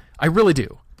helps you. I really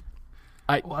do.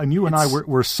 And you and I,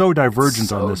 we're so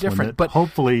divergent on this one that but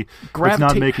hopefully it's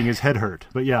not making his head hurt.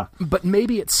 But yeah. But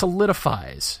maybe it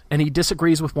solidifies, and he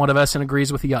disagrees with one of us and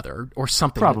agrees with the other, or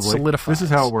something. Probably. It solidifies. This is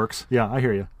how it works. Yeah, I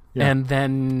hear you. Yeah. And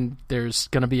then there's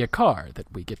going to be a car that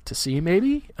we get to see,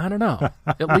 maybe? I don't know.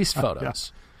 At least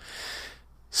photos.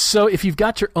 So if you've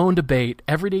got your own debate,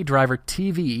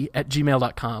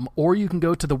 everydaydrivertv@gmail.com, or you can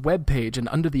go to the webpage and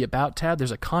under the About tab,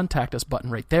 there's a Contact Us button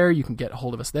right there. You can get a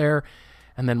hold of us there,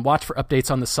 and then watch for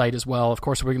updates on the site as well. Of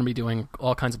course, we're going to be doing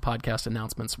all kinds of podcast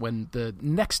announcements when the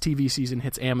next TV season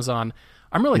hits Amazon.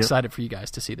 I'm really excited for you guys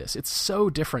to see this. It's so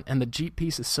different, and the Jeep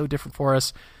piece is so different for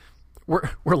us.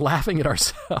 We're laughing at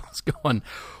ourselves going,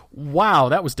 wow,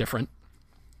 that was different.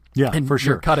 Yeah, and for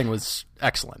sure. Your cutting was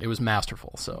excellent. It was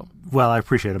masterful. So, well, I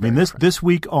appreciate it. I mean, this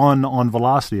week on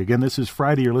Velocity, again, this is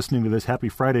Friday. You're listening to this. Happy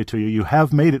Friday to you. You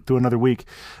have made it through another week.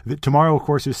 Tomorrow, of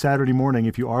course, is Saturday morning.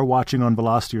 If you are watching on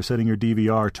Velocity or setting your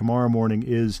DVR, tomorrow morning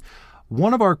is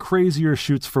one of our crazier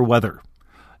shoots for weather.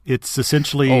 It's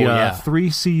essentially 3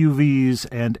 CUVs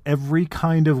and every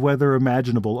kind of weather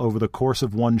imaginable over the course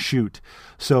of one shoot.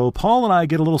 So Paul and I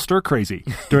get a little stir-crazy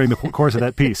during the course of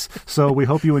that piece. So we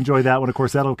hope you enjoy that one. Of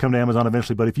course, that'll come to Amazon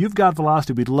eventually. But if you've got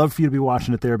Velocity, we'd love for you to be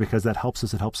watching it there because that helps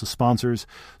us. It helps the sponsors.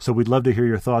 So we'd love to hear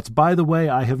your thoughts. By the way,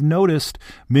 I have noticed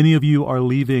many of you are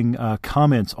leaving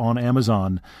comments on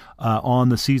Amazon on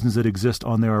the seasons that exist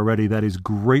on there already. That is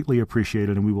greatly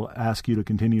appreciated, and we will ask you to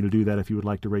continue to do that if you would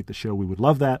like to rate the show. We would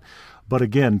love that. But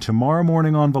again, tomorrow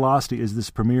morning on Velocity is this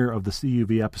premiere of the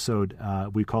CUV episode.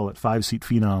 We call it 5-Seat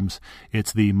Phenoms.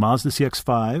 It's the Mazda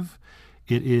CX-5.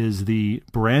 It is the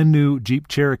brand new Jeep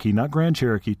Cherokee, not Grand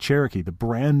Cherokee, Cherokee, the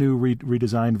brand new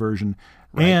redesigned version.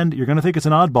 Right. And you're going to think it's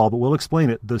an oddball, but we'll explain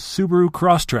it, the Subaru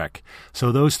Crosstrek.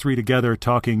 So those three together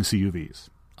talking CUVs.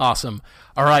 Awesome.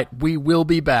 All right, we will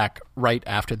be back right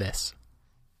after this.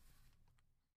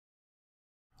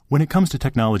 When it comes to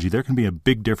technology, there can be a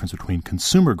big difference between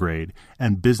consumer grade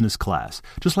and business class.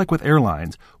 Just like with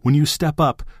airlines, when you step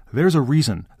up, there's a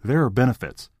reason, there are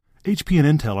benefits. HP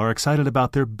and Intel are excited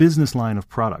about their business line of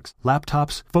products,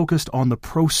 laptops focused on the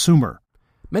prosumer.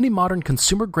 Many modern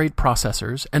consumer-grade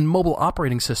processors and mobile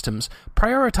operating systems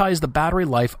prioritize the battery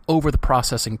life over the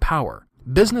processing power.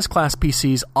 Business-class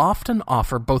PCs often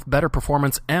offer both better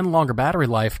performance and longer battery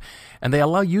life, and they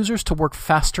allow users to work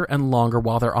faster and longer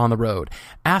while they're on the road.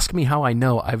 Ask me how I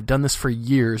know. I've done this for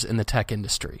years in the tech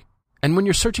industry. And when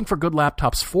you're searching for good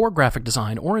laptops for graphic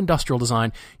design or industrial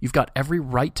design, you've got every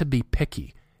right to be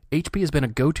picky. HP has been a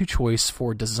go-to choice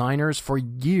for designers for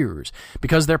years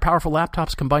because their powerful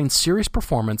laptops combine serious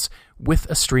performance with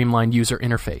a streamlined user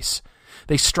interface.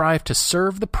 They strive to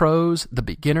serve the pros, the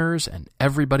beginners, and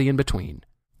everybody in between.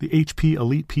 The HP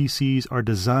Elite PCs are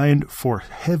designed for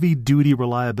heavy-duty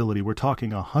reliability. We're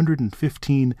talking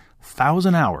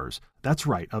 115,000 hours, that's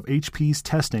right, of HP's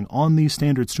testing on these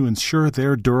standards to ensure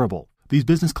they're durable. These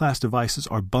business-class devices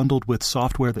are bundled with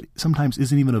software that sometimes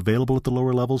isn't even available at the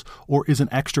lower levels or is an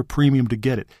extra premium to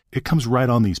get it. It comes right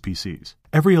on these PCs.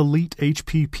 Every Elite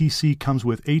HP PC comes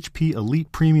with HP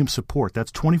Elite Premium support.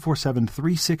 That's 24/7,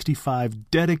 365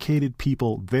 dedicated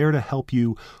people there to help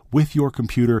you with your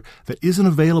computer that isn't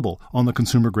available on the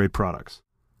consumer-grade products.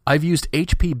 I've used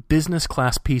HP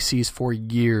business-class PCs for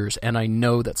years, and I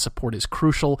know that support is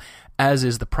crucial, as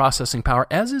is the processing power,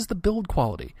 as is the build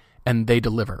quality, and they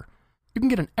deliver. You can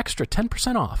get an extra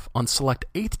 10% off on select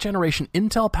 8th generation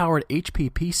Intel-powered HP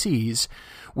PCs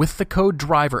with the code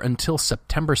DRIVER until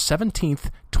September 17th,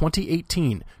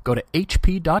 2018. Go to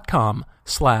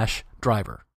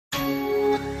hp.com/driver.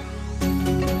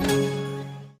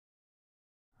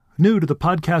 New to the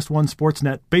Podcast One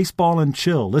Sportsnet, Baseball and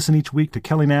Chill. Listen each week to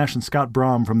Kelly Nash and Scott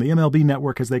Braum from the MLB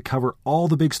Network as they cover all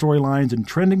the big storylines and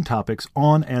trending topics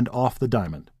on and off the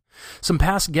diamond. Some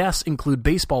past guests include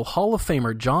Baseball Hall of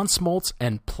Famer John Smoltz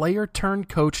and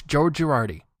player-turned-coach Joe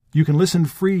Girardi. You can listen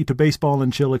free to Baseball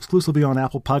and Chill exclusively on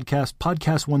Apple Podcasts,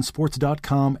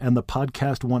 PodcastOneSports.com, and the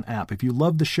Podcast One app. If you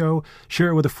love the show, share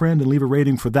it with a friend and leave a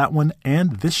rating for that one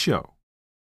and this show.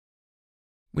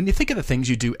 When you think of the things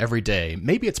you do every day,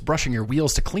 maybe it's brushing your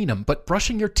wheels to clean them, but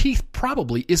brushing your teeth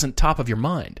probably isn't top of your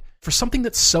mind. For something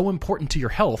that's so important to your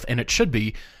health, and it should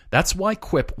be, that's why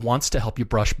Quip wants to help you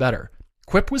brush better.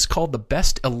 Quip was called the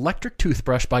best electric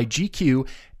toothbrush by GQ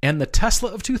and the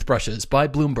Tesla of toothbrushes by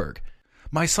Bloomberg.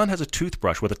 My son has a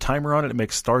toothbrush with a timer on it. It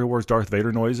makes Star Wars Darth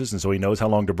Vader noises, and so he knows how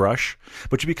long to brush.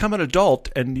 But you become an adult,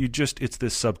 and it's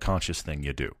this subconscious thing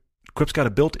you do. Quip's got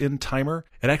a built-in timer.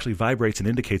 It actually vibrates and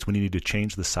indicates when you need to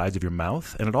change the sides of your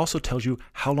mouth, and it also tells you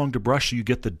how long to brush so you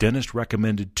get the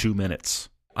dentist-recommended 2 minutes.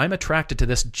 I'm attracted to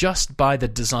this just by the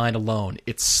design alone.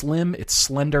 It's slim, it's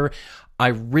slender. I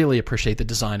really appreciate the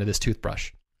design of this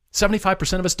toothbrush.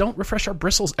 75% of us don't refresh our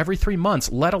bristles every 3 months,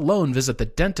 let alone visit the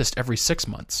dentist every 6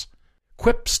 months.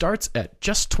 Quip starts at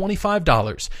just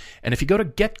 $25, and if you go to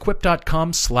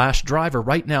getquip.com/driver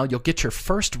right now, you'll get your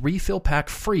first refill pack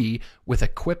free with a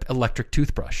Quip electric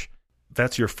toothbrush.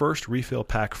 That's your first refill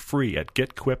pack free at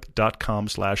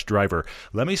getquip.com/driver.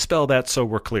 Let me spell that so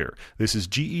we're clear. This is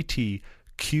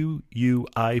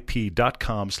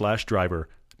GETQUIP.com/driver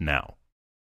now.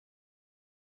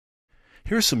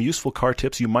 Here's some useful car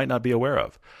tips you might not be aware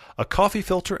of. A coffee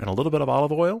filter and a little bit of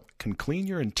olive oil can clean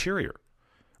your interior.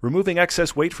 Removing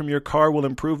excess weight from your car will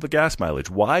improve the gas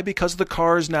mileage. Why? Because the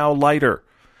car is now lighter.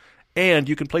 And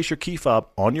you can place your key fob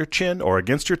on your chin or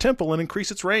against your temple and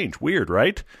increase its range. Weird,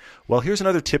 right? Well, here's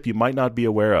another tip you might not be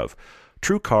aware of.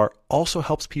 TrueCar also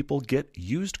helps people get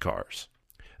used cars.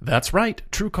 That's right.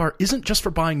 TrueCar isn't just for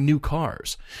buying new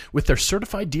cars. With their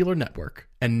certified dealer network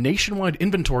and nationwide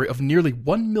inventory of nearly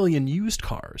 1 million used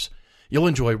cars, you'll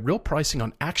enjoy real pricing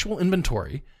on actual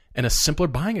inventory and a simpler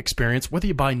buying experience whether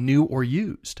you buy new or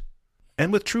used.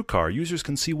 And with TrueCar, users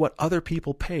can see what other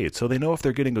people paid so they know if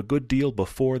they're getting a good deal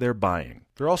before they're buying.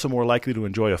 They're also more likely to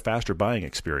enjoy a faster buying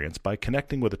experience by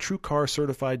connecting with a TrueCar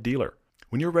certified dealer.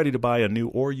 When you're ready to buy a new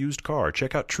or used car,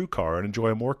 check out TrueCar and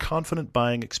enjoy a more confident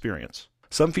buying experience.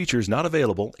 Some features not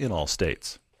available in all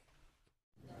states.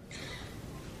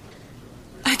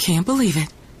 I can't believe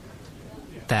it.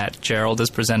 That Gerald is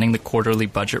presenting the quarterly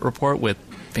budget report with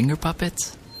finger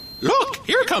puppets? Look,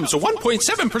 here comes a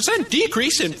 1.7%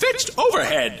 decrease in fixed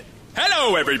overhead.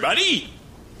 Hello, everybody.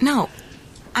 No,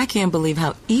 I can't believe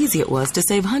how easy it was to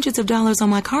save hundreds of dollars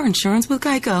on my car insurance with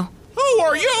Geico. Who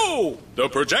are you? The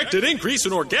projected increase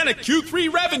in organic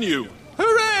Q3 revenue.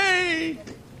 Hooray!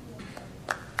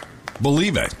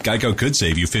 Believe it, Geico could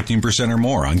save you 15% or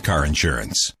more on car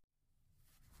insurance.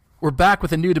 We're back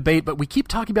with a new debate, but we keep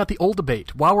talking about the old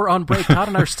debate. While we're on break, Todd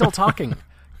and I are still talking.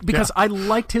 Because I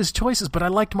liked his choices, but I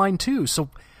liked mine too. So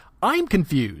I'm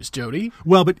confused, Jody.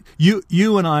 Well, but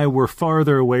you and I were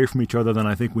farther away from each other than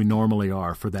I think we normally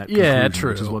are for that conclusion, yeah, true.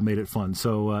 Which is what made it fun.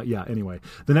 So, anyway,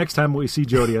 the next time we see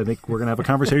Jody, I think we're going to have a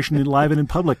conversation live and in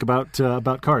public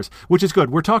about cars, which is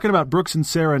good. We're talking about Brooks and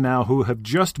Sarah now, who have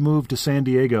just moved to San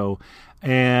Diego,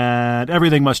 and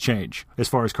everything must change as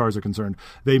far as cars are concerned.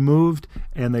 They moved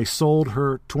and they sold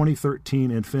her 2013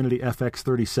 Infiniti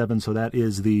FX37. So that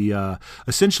is the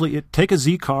essentially take a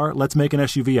Z car, let's make an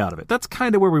SUV out of it. That's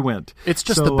kind of where we went. It's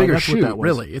just the bigger shoe,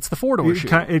 really. It's the four-door shoe.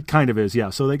 It kind of is, yeah.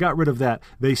 So they got rid of that.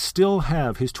 They still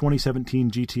have his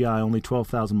 2017 GTI, only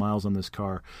 12,000 miles on this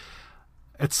car.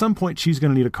 At some point, she's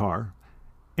going to need a car,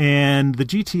 and the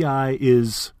GTI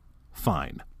is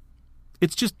fine.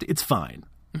 It's fine.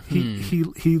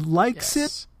 Mm-hmm. He likes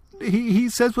it. He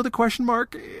says with a question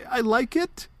mark, I like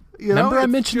it. Remember I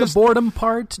mentioned the boredom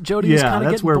part? Jody's kind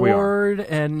of getting bored,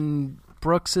 and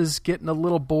Brooks is getting a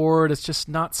little bored. It's just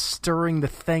not stirring the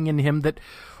thing in him that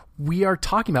we are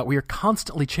talking about. We are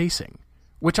constantly chasing,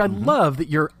 which I love that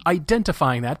you're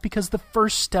identifying that, because the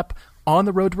first step on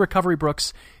the road to recovery,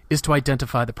 Brooks, is to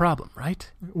identify the problem,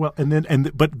 right? Well,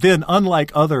 but then,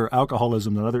 unlike other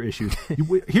alcoholism and other issues,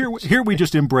 here we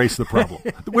just embrace the problem.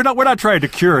 We're not trying to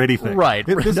cure anything, right?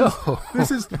 This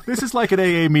is like an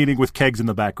AA meeting with kegs in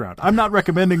the background. I'm not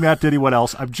recommending that to anyone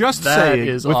else. I'm just saying,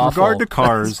 with regard to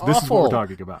cars, this is what we're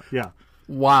talking about. Yeah.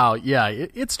 Wow, yeah,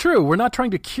 it's true. We're not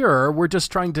trying to cure. We're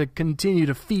just trying to continue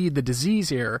to feed the disease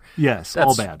here. Yes, that's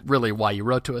all bad. Really why you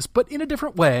wrote to us. But in a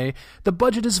different way, the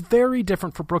budget is very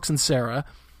different for Brooks and Sarah,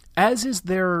 as is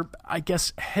their, I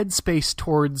guess, headspace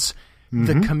towards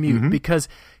the commute. Because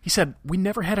he said, we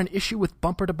never had an issue with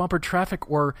bumper-to-bumper traffic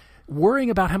or worrying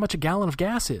about how much a gallon of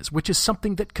gas is, which is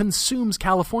something that consumes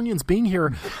Californians being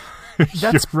here That's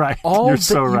You're right. all You're that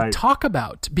so you right. talk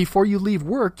about. Before you leave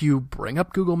work, you bring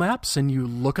up Google Maps and you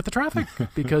look at the traffic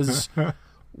because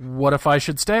what if I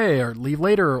should stay or leave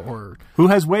later or... Who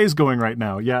has Waze going right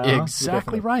now? Yeah.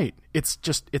 Exactly right. It's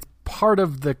part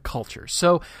of the culture.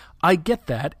 So I get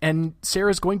that, and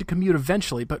Sarah's going to commute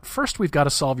eventually, but first we've got to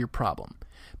solve your problem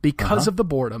because of the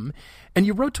boredom. And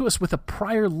you wrote to us with a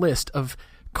prior list of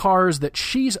cars that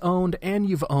she's owned and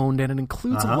you've owned, and it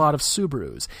includes a lot of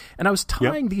Subarus. And I was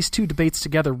tying these two debates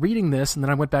together reading this, and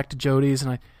then I went back to Jody's,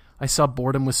 and I saw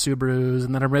boredom with Subarus,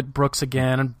 and then I read Brooks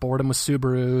again, and boredom with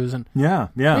Subarus. And Yeah.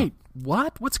 wait,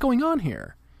 what? What's going on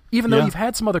here? Even though you've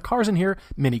had some other cars in here,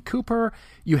 Mini Cooper,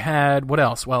 you had, what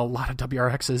else? Well, a lot of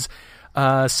WRXs,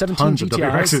 17 Tons of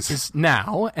GTIs WRXs. is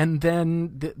now, and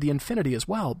then the Infinity as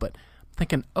well. But I'm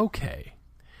thinking, okay,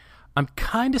 I'm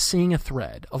kind of seeing a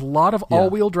thread. A lot of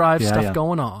all-wheel drive stuff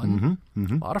going on.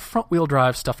 A lot of front-wheel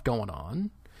drive stuff going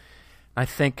on. I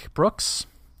think, Brooks,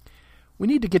 we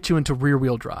need to get you into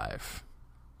rear-wheel drive.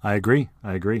 I agree.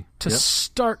 To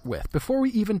start with, before we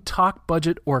even talk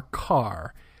budget or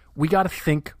car, we got to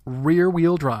think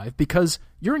rear-wheel drive because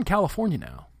you're in California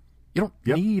now. You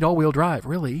don't need all-wheel drive,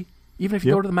 really. Even if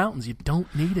you go to the mountains, you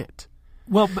don't need it.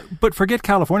 Well, but forget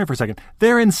California for a second.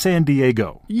 They're in San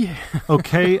Diego. Yeah.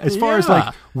 Okay? As far as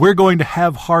like, we're going to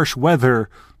have harsh weather,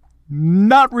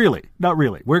 not really.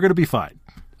 We're going to be fine.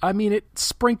 I mean, it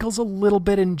sprinkles a little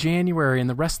bit in January, and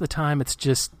the rest of the time it's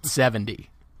just 70.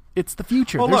 It's the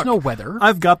future. Well, There's look, no weather.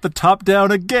 I've got the top down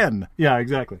again. Yeah,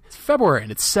 exactly. It's February, and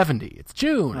it's 70. It's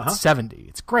June, it's 70.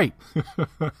 It's great.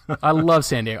 I love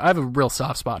San Diego. I have a real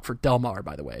soft spot for Del Mar,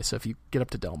 by the way, so if you get up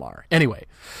to Del Mar. Anyway,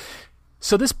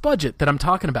 so this budget that I'm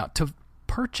talking about, to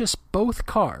purchase both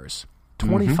cars,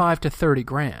 25 to 30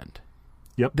 grand.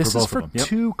 Yep. This is both for of them. Yep.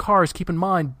 two cars, keep in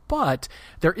mind, but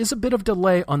there is a bit of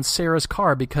delay on Sarah's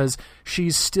car because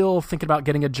she's still thinking about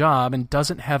getting a job and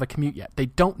doesn't have a commute yet. They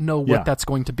don't know what that's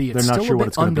going to be. It's They're not still sure a what bit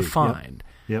it's gonna be. undefined.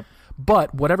 Yep.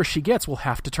 But whatever she gets will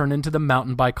have to turn into the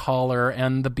mountain bike hauler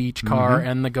and the beach car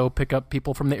and the go pick up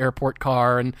people from the airport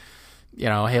car and,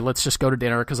 hey, let's just go to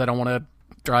dinner because I don't want to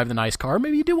drive the nice car.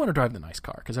 Maybe you do want to drive the nice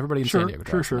car because everybody in San Diego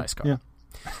drives the nice car. Yeah.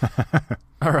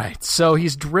 All right, so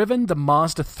he's driven the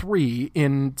Mazda 3.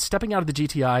 In stepping out of the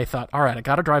GTI, I thought, all right, I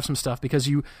got to drive some stuff because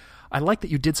I like that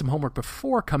you did some homework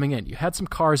before coming in. You had some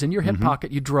cars in your hip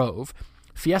pocket you drove,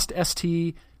 Fiesta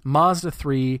ST, Mazda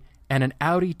 3, and an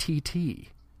Audi TT,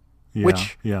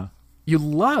 which you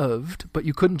loved, but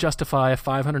you couldn't justify a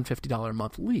 $550 a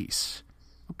month lease.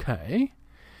 Okay.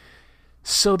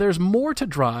 So there's more to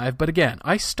drive, but again,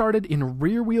 I started in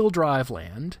rear-wheel drive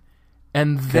land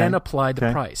and then applied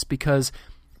the price because,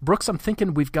 Brooks, I'm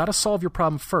thinking we've got to solve your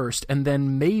problem first, and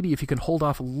then maybe if you can hold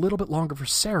off a little bit longer for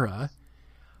Sarah,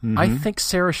 I think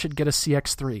Sarah should get a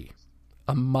CX-3,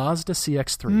 a Mazda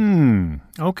CX-3.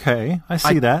 Okay, I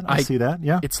see that. I see that,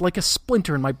 yeah. It's like a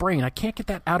splinter in my brain. I can't get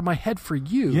that out of my head for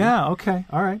you. Yeah, okay,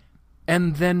 all right.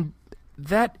 And then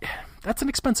that's an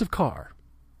expensive car.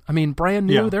 I mean, brand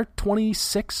new, they're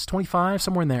 26, 25,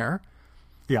 somewhere in there.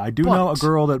 Yeah, I do know a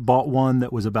girl that bought one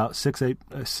that was about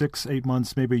 8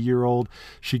 months, maybe a year old.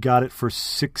 She got it for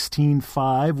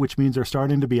 $16,500, which means they're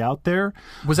starting to be out there.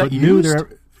 Was that used?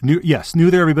 New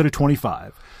they're every bit of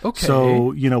 $25,000. Okay.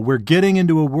 So, we're getting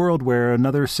into a world where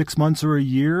another 6 months or a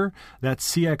year, that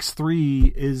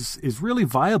CX-3 is really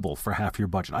viable for half your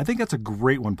budget. I think that's a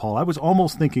great one, Paul. I was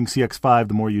almost thinking CX-5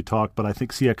 the more you talk, but I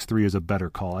think CX-3 is a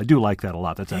better call. I do like that a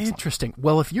lot. That's excellent. Interesting.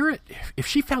 Well, if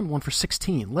she found one for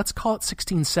 16, let's call it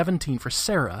 16, 17 for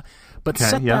Sarah, but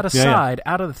set that aside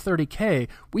out of the $30K,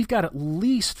 we've got at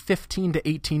least 15 to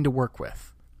 18 to work with.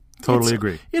 Totally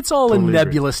agree. It's all a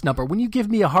nebulous number. When you give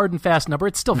me a hard and fast number,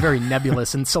 it's still very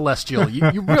nebulous and celestial.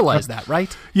 You realize that,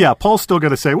 right? Yeah, Paul's still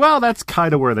going to say, well, that's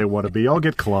kind of where they want to be. I'll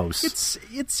get close.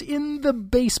 It's in the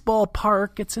baseball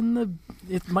park. It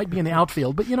might be in the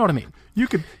outfield, but you know what I mean.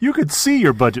 You could see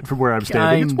your budget from where I'm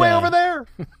standing. It's way over there.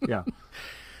 Yeah.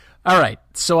 All right,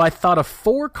 so I thought of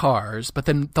 4 cars, but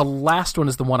then the last one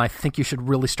is the one I think you should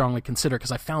really strongly consider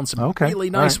because I found some really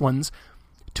nice ones.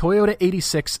 Toyota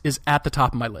 86 is at the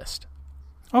top of my list.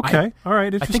 Okay. All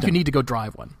right. I think you need to go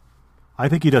drive one. I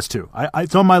think he does too.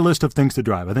 It's on my list of things to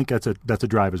drive. I think that's a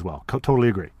drive as well. Totally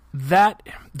agree.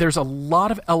 There's a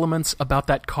lot of elements about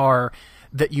that car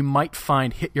that you might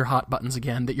find hit your hot buttons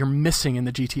again that you're missing in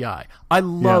the GTI. I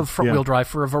love front-wheel drive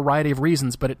for a variety of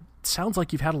reasons, but it sounds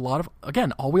like you've had a lot of,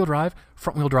 again, all-wheel drive,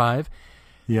 front-wheel drive.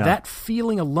 Yeah. That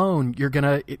feeling alone,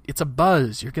 it's a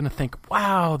buzz. You're going to think,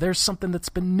 wow, there's something that's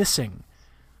been missing.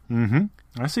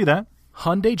 I see that.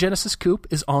 Hyundai Genesis Coupe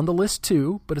is on the list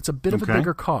too, but it's a bit of a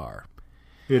bigger car.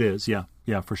 It is, yeah,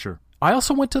 for sure. I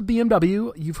also went to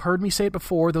BMW. You've heard me say it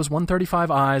before. Those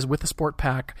 135i's with the Sport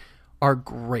Pack are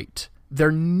great.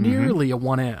 They're nearly a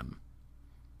 1M.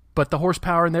 But the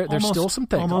horsepower in there, there's still some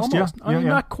things. Almost. Yeah. I mean,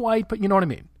 not quite, but you know what I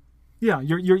mean. Yeah,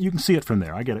 you can see it from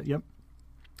there. I get it, yep.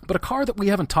 But a car that we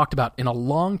haven't talked about in a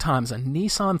long time is a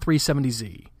Nissan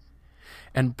 370Z.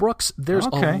 And Brooks, there's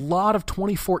a lot of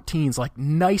 2014s, like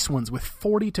nice ones with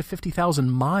 40 to 50,000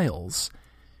 miles.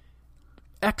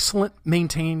 Excellent,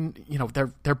 maintained,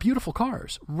 they're beautiful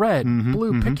cars. Red,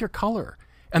 blue, pick your color.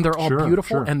 And they're all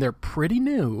beautiful, and they're pretty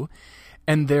new.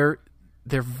 And they're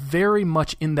very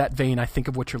much in that vein, I think,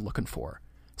 of what you're looking for.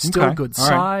 Still good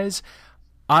size.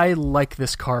 I like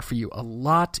this car for you a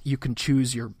lot. You can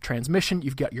choose your transmission.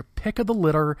 You've got your pick of the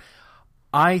litter.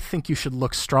 I think you should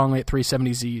look strongly at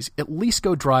 370Zs. At least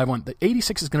go drive one. The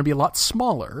 86 is going to be a lot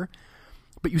smaller,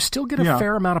 but you still get a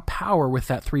fair amount of power with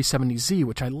that 370Z,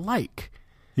 which I like.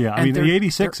 Yeah, I mean, the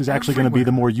 86 is actually going to be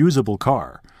the more usable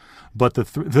car. But the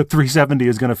 370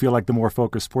 is going to feel like the more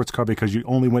focused sports car because you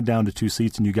only went down to 2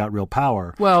 seats and you got real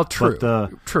power. Well, true.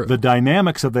 But true. The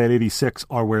dynamics of that 86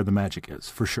 are where the magic is,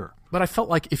 for sure. But I felt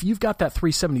like if you've got that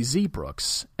 370Z,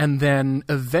 Brooks, and then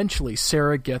eventually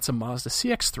Sarah gets a Mazda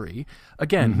CX-3,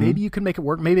 again, maybe you can make it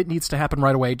work. Maybe it needs to happen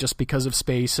right away just because of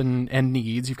space and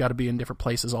needs. You've got to be in different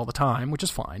places all the time, which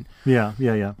is fine. Yeah.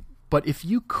 But if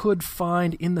you could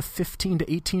find in the 15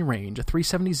 to 18 range a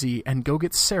 370Z and go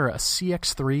get Sarah a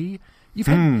CX-3,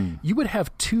 you would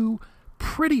have 2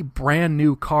 pretty brand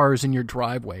new cars in your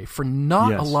driveway for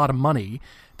not a lot of money.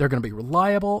 They're going to be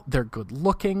reliable. They're good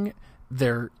looking.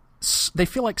 They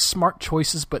feel like smart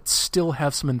choices, but still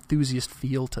have some enthusiast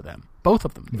feel to them. Both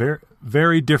of them do. Very,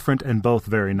 very different and both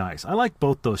very nice. I like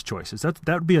both those choices. That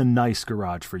would be a nice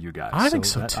garage for you guys. I think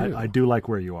so too. I do like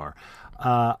where you are.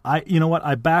 You know what?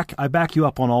 I back you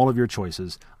up on all of your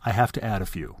choices. I have to add a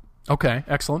few. Okay,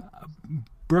 excellent.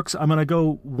 Brooks, I'm going to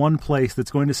go one place that's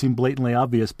going to seem blatantly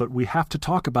obvious, but we have to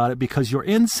talk about it because you're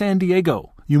in San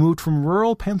Diego. You moved from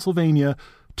rural Pennsylvania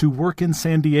to work in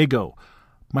San Diego.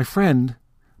 My friend,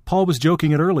 Paul was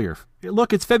joking it earlier.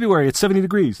 Look, it's February. It's 70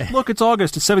 degrees. Look, it's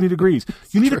August. It's 70 degrees.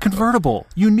 You need a convertible.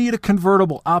 You need a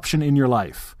convertible option in your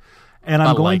life. And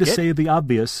I'm going to say the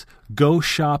obvious. Go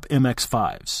shop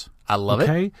MX-5s. I love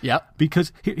it. Yep.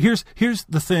 Because here's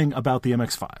the thing about the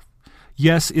MX-5.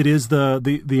 Yes, it is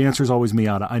the answer is always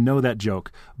Miata. I know that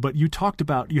joke. But you talked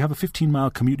about you have a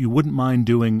 15-mile commute. You wouldn't mind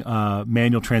doing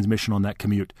manual transmission on that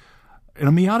commute. In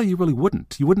a Miata, you really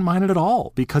wouldn't. You wouldn't mind it at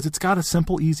all because it's got a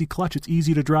simple, easy clutch. It's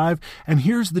easy to drive. And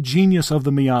here's the genius of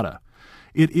the Miata.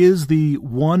 It is the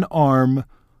one-arm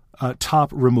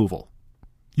top removal.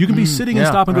 You can be sitting in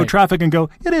stop-and-go traffic and go,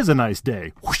 it is a nice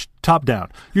day. Whoosh, top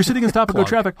down. You're sitting in stop-and-go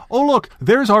traffic. Oh, look,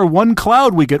 there's our one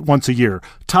cloud we get once a year.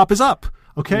 Top is up.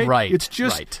 Okay, it's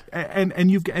just and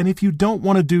if you don't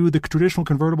want to do the traditional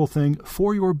convertible thing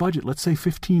for your budget, let's say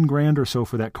 $15,000 or so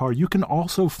for that car, you can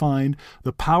also find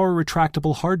the power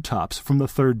retractable hardtops from the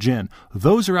 3rd gen.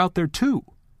 Those are out there too.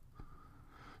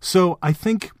 So I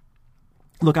think,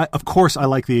 look, of course I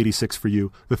like the 86 for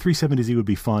you. The 370Z would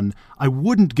be fun. I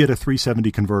wouldn't get a 370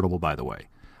 convertible, by the way.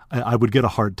 I would get a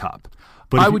hardtop.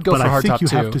 But I would go for hardtop too. I think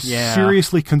you have to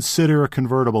seriously consider a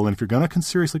convertible. And if you're going to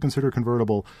seriously consider a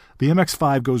convertible, the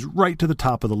MX-5 goes right to the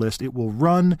top of the list. It will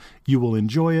run. You will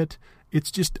enjoy it.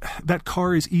 It's just that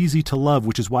car is easy to love,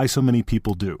 which is why so many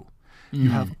people do. You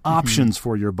have options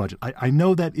for your budget. I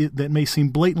know that that may seem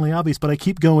blatantly obvious, but I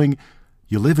keep going,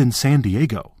 you live in San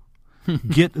Diego.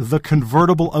 Get the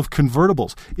convertible of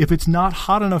convertibles. If it's not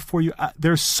hot enough for you,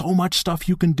 there's so much stuff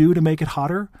you can do to make it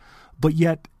hotter, but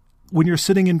yet when you're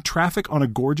sitting in traffic on a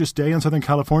gorgeous day in Southern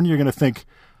California, you're going to think,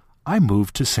 I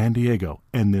moved to San Diego,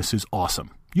 and this is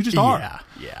awesome. You just are.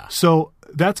 Yeah. So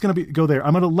that's going to go there.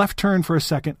 I'm going to left turn for a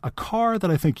second. A car that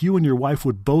I think you and your wife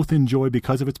would both enjoy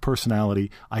because of its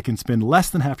personality. I can spend less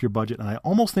than half your budget, and I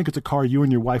almost think it's a car you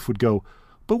and your wife would go,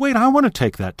 but wait, I want to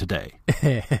take that today.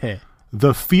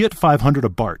 The Fiat 500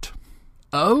 Abarth.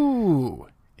 Oh,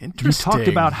 interesting. You talked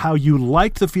about how you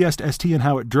liked the Fiesta ST and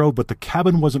how it drove, but the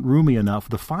cabin wasn't roomy enough.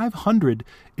 The 500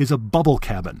 is a bubble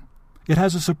cabin. It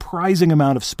has a surprising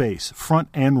amount of space, front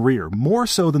and rear, more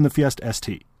so than the Fiesta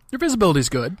ST. Your visibility's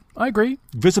good. I agree.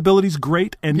 Visibility's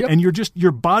great, and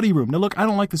your body room. Now, look, I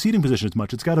don't like the seating position as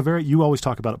much. It's got you always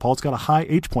talk about it, Paul. It's got a high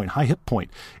H-point, high hip point.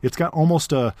 It's got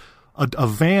almost a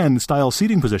van-style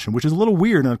seating position, which is a little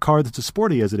weird in a car that's as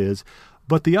sporty as it is.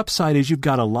 But the upside is you've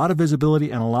got a lot of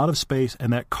visibility and a lot of space,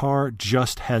 and that car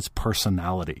just has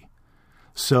personality.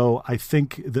 So I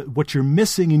think that what you're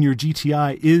missing in your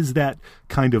GTI is that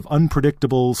kind of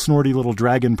unpredictable, snorty little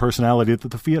dragon personality that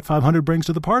the Fiat 500 brings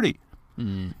to the party.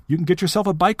 You can get yourself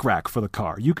a bike rack for the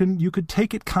car. You could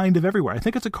take it kind of everywhere. I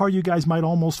think it's a car you guys might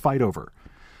almost fight over.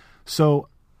 So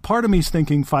part of me is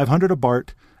thinking 500 Abarth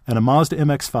and a Mazda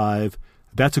MX-5.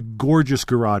 That's a gorgeous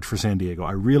garage for San Diego.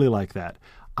 I really like that.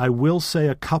 I will say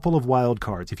a couple of wild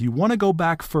cards. If you want to go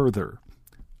back further,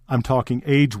 I'm talking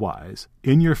age-wise,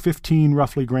 in your 15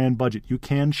 roughly grand budget, you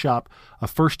can shop a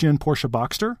first-gen Porsche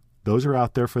Boxster. Those are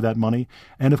out there for that money.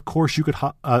 And, of course, you could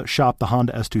shop the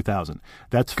Honda S2000.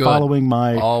 That's good. following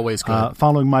my Always good.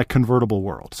 Following my convertible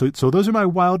world. So those are my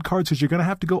wild cards because you're going to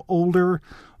have to go older.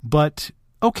 But,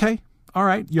 okay, all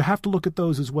right, you have to look at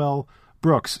those as well.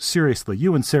 Brooks, seriously,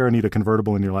 you and Sarah need a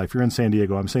convertible in your life. You're in San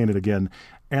Diego. I'm saying it again.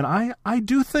 And I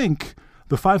do think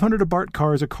the 500 Abarth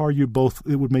car is a car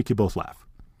it would make you both laugh.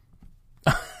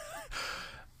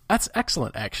 That's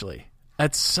excellent, actually.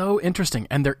 That's so interesting.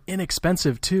 And they're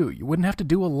inexpensive, too. You wouldn't have to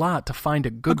do a lot to find a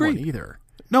good one either.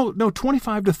 No,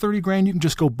 25 to 30 grand, you can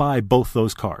just go buy both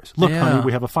those cars. Look, honey,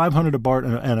 we have a 500 Abarth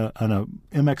and a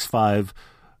MX-5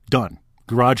 done.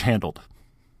 Garage handled.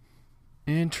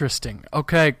 Interesting.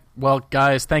 Okay. Well,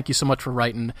 guys, thank you so much for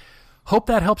writing. Hope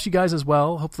that helps you guys as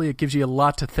well. Hopefully it gives you a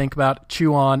lot to think about,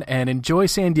 chew on, and enjoy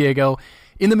San Diego.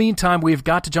 In the meantime, we've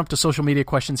got to jump to social media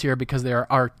questions here because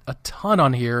there are a ton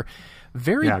on here.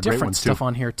 Very different stuff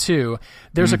on here, too.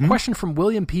 There's a question from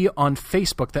William P. on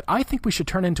Facebook that I think we should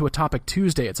turn into a Topic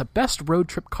Tuesday. It's a best road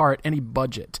trip car at any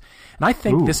budget. And I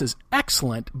think this is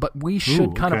excellent, but we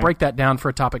should kind of break that down for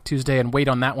a Topic Tuesday and wait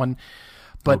on that one.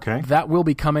 But that will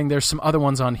be coming. There's some other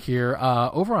ones on here.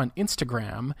 Over on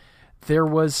Instagram, there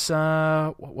was,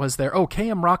 what was there? Oh,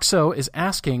 KM Roxo is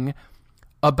asking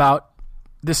about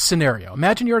this scenario.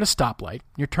 Imagine you're at a stoplight.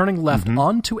 You're turning left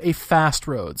onto a fast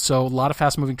road, so a lot of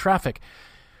fast-moving traffic.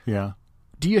 Yeah.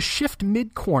 Do you shift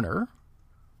mid-corner,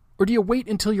 or do you wait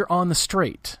until you're on the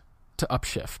straight to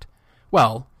upshift?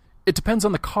 Well, it depends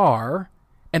on the car,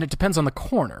 and it depends on the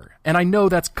corner. And I know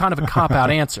that's kind of a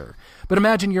cop-out answer, but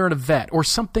imagine you're in a Vet or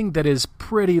something that is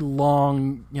pretty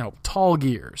long, tall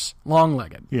gears,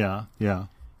 long-legged. Yeah, yeah.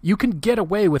 You can get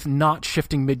away with not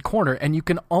shifting mid-corner, and you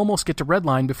can almost get to red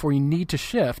line before you need to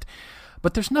shift.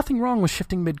 But there's nothing wrong with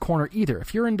shifting mid-corner either.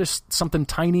 If you're into something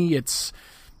tiny, it's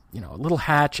a little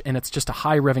hatch, and it's just a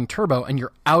high-revving turbo, and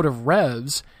you're out of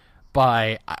revs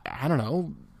by, I don't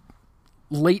know,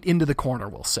 late into the corner,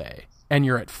 we'll say, and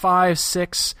you're at 5,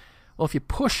 6, well, if you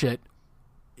push it,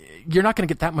 you're not going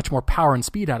to get that much more power and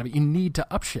speed out of it. You need to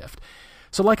upshift.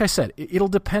 So like I said, it'll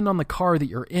depend on the car that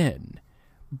you're in.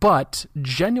 But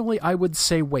genuinely, I would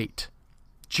say wait,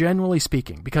 generally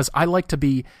speaking, because I like to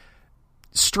be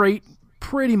straight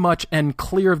pretty much and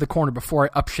clear of the corner before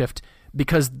I upshift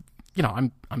because,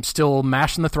 I'm still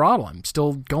mashing the throttle. I'm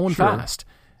still going fast.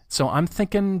 So I'm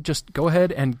thinking just go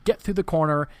ahead and get through the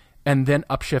corner and then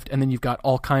upshift, and then you've got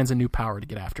all kinds of new power to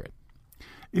get after it.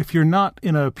 If you're not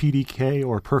in a PDK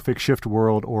or perfect shift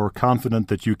world or confident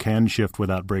that you can shift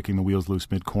without breaking the wheels loose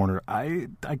mid-corner, I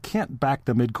can't back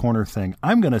the mid-corner thing.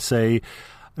 I'm going to say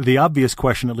the obvious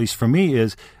question, at least for me,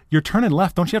 is you're turning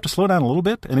left. Don't you have to slow down a little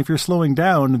bit? And if you're slowing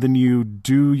down, then you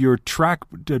do your track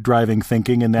driving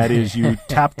thinking, and that is you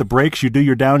tap the brakes, you do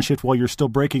your downshift while you're still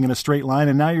braking in a straight line,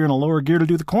 and now you're in a lower gear to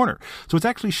do the corner. So it's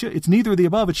actually it's neither of the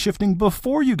above. It's shifting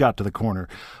before you got to the corner.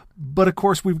 But, of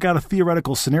course, we've got a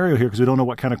theoretical scenario here because we don't know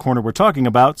what kind of corner we're talking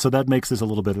about, so that makes this a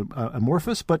little bit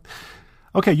amorphous. But,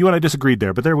 okay, you and I disagreed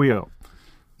there, but there we go.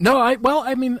 No,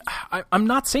 I'm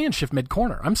not saying shift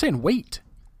mid-corner. I'm saying wait.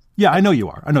 Yeah, I know you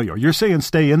are. You're saying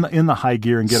stay in the high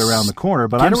gear and get around the corner,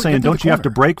 but I'm saying don't you have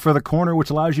to brake for the corner, which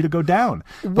allows you to go down?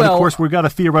 Well, but of course, we've got a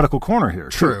theoretical corner here.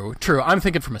 True. I'm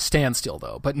thinking from a standstill,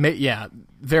 though. But,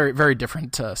 very, very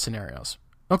different scenarios.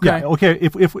 Okay. Yeah, okay.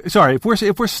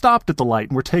 If we're stopped at the light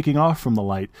and we're taking off from the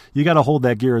light, you got to hold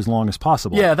that gear as long as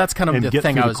possible. Yeah, that's kind of the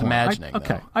thing I was imagining.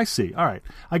 I see. All right.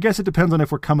 I guess it depends on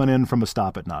if we're coming in from a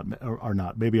stop or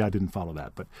not. Maybe I didn't follow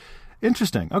that, but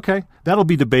interesting. Okay, that'll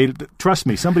be debated. Trust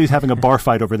me, somebody's having a bar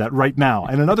fight over that right now,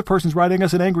 and another person's writing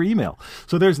us an angry email.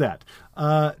 So there's that.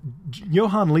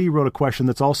 Johan Lee wrote a question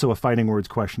that's also a fighting words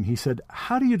question. He said,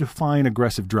 "How do you define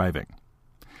aggressive driving?"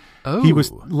 Oh. He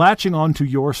was latching on to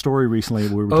your story recently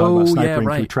where we were talking about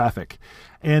snipering through traffic.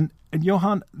 And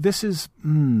Johan, this is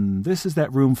that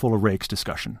room full of rakes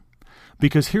discussion.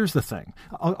 Because here's the thing.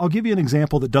 I'll give you an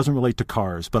example that doesn't relate to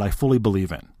cars, but I fully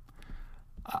believe in.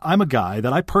 I'm a guy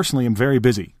that I personally am very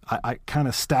busy. I kind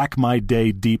of stack my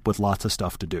day deep with lots of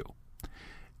stuff to do.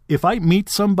 If I meet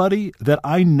somebody that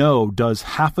I know does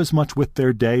half as much with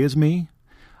their day as me,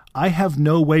 I have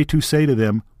no way to say to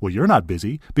them, well, you're not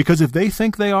busy, because if they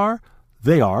think they are,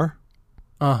 they are.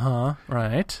 Uh-huh,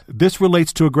 right. This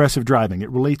relates to aggressive driving. It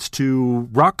relates to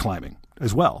rock climbing.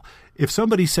 as well. If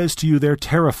somebody says to you they're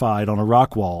terrified on a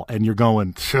rock wall and you're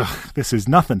going, this is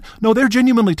nothing. No, they're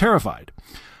genuinely terrified.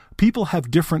 People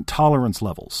have different tolerance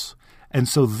levels. And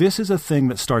so this is a thing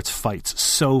that starts fights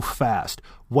so fast.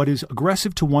 What is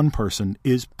aggressive to one person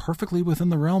is perfectly within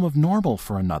the realm of normal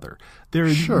for another. There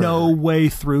is no way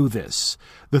through this.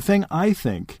 The thing I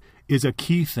think is a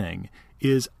key thing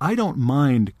is I don't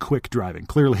mind quick driving.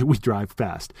 Clearly, we drive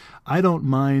fast. I don't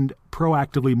mind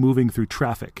proactively moving through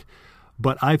traffic.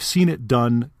 But I've seen it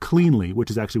done cleanly, which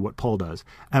is actually what Paul does.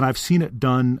 And I've seen it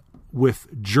done with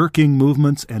jerking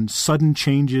movements and sudden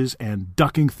changes and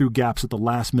ducking through gaps at the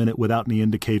last minute without any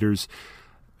indicators.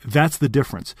 That's the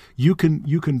difference. You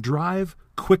can drive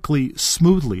quickly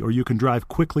smoothly, or you can drive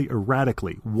quickly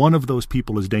erratically. One of those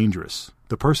people is dangerous.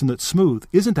 The person that's smooth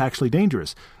isn't actually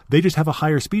dangerous. They just have a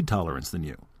higher speed tolerance than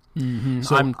you. Mm-hmm.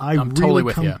 So I'm totally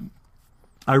with you.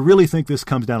 I really think this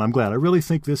comes down, I'm glad, I really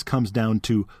think this comes down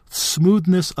to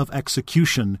smoothness of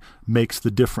execution makes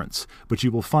the difference. But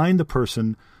you will find the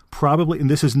person probably, and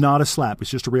this is not a slap,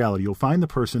 it's just a reality, you'll find the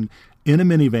person in a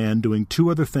minivan doing two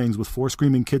other things with 4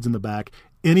 screaming kids in the back.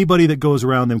 Anybody that goes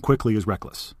around them quickly is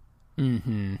reckless.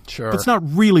 Mm-hmm. Sure. That's not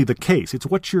really the case. It's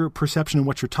what's your perception and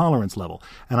what's your tolerance level.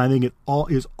 And I think it all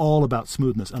is all about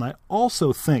smoothness. And I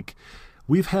also think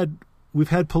we've had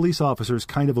police officers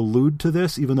kind of allude to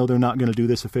this, even though they're not going to do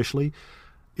this officially.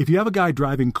 If you have a guy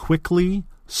driving quickly,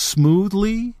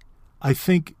 smoothly, I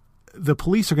think the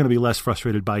police are going to be less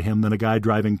frustrated by him than a guy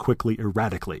driving quickly,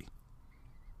 erratically.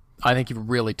 I think you've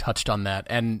really touched on that.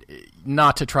 And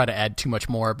not to try to add too much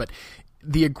more, but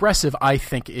the aggressive, I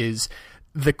think, is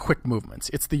the quick movements.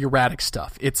 It's the erratic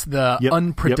stuff. It's the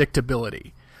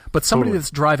unpredictability. But somebody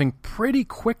that's driving pretty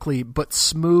quickly but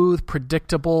smooth,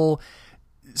 predictable,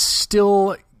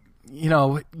 still,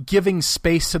 giving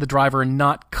space to the driver and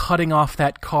not cutting off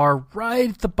that car right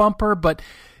at the bumper, but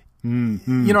you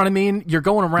know what I mean? You're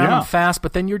going around fast,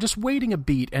 but then you're just waiting a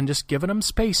beat and just giving them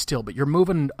space still, but you're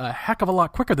moving a heck of a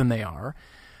lot quicker than they are.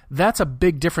 That's a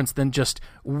big difference than just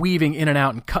weaving in and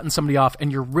out and cutting somebody off,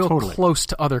 and you're real close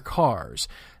to other cars.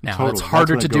 Now, it's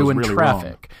harder to do in really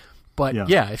traffic. But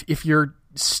if you're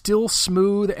still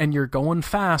smooth and you're going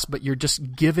fast, but you're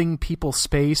just giving people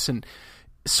space and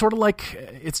sort of like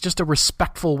it's just a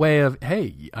respectful way of,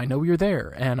 hey, I know you're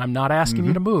there and I'm not asking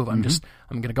you to move. I'm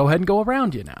going to go ahead and go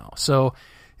around you now. So,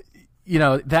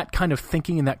 that kind of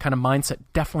thinking and that kind of mindset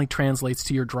definitely translates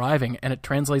to your driving, and it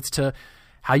translates to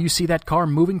how you see that car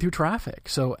moving through traffic.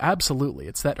 So absolutely,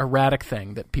 it's that erratic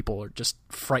thing that people are just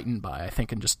frightened by, I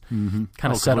think, and just kind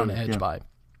of set on edge by.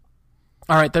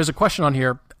 All right, there's a question on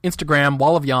here. Instagram,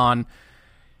 Wall of Yon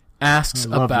asks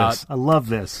about... I love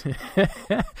this.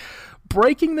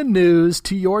 Breaking the news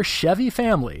to your Chevy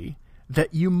family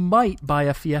that you might buy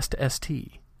a Fiesta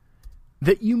ST.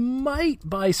 That you might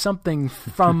buy something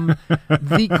from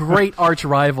the great arch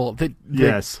rival.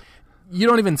 Yes. You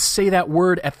don't even say that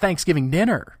word at Thanksgiving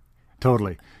dinner.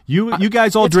 Totally. You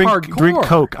guys all drink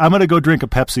Coke. I'm going to go drink a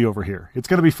Pepsi over here. It's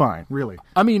going to be fine, really.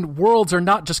 I mean, worlds are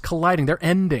not just colliding, they're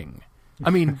ending. I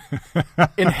mean,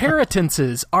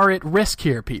 inheritances are at risk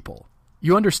here, people.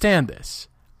 You understand this.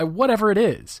 Whatever it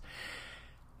is.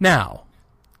 Now,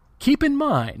 keep in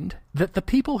mind that the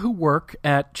people who work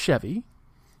at Chevy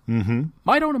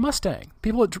might own a Mustang.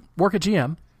 People that work at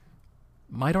GM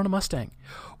might own a Mustang.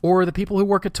 Or the people who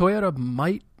work at Toyota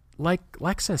might like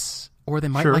Lexus, or they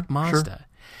might like Mazda.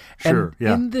 And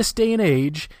in this day and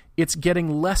age, it's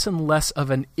getting less and less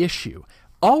of an issue.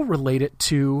 I'll relate it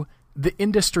to the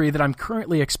industry that I'm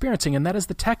currently experiencing, and that is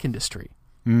the tech industry.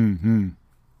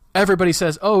 Everybody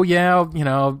says, oh, yeah,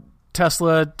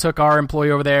 Tesla took our employee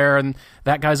over there, and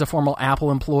that guy's a former Apple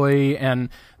employee, and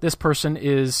this person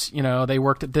is, they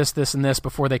worked at this, and this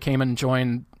before they came and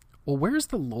joined. Well, where's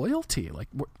the loyalty? Like,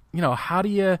 how do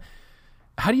you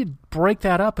break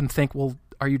that up and think, well,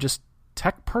 are you just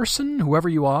tech person, whoever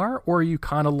you are, or are you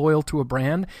kind of loyal to a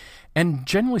brand? And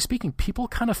generally speaking, people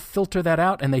kind of filter that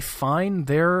out and they find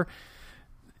their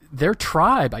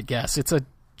tribe, I guess. It's a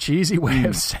cheesy way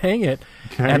of saying it.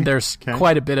 And there's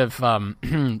quite a bit of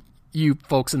you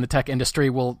folks in the tech industry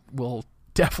will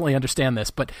definitely understand this.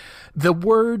 But the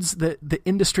words, the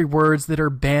industry words that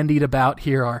are bandied about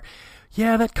here are,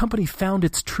 yeah, that company found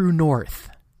its true north.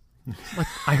 Like,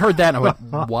 I heard that and I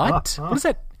went, what? What is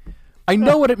that? I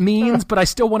know what it means, but I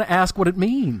still want to ask what it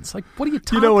means. Like, what are you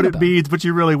talking about? You know what it means, but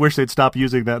you really wish they'd stop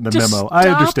using that in the memo. I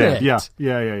understand.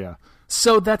 Yeah.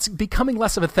 So that's becoming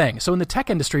less of a thing. So in the tech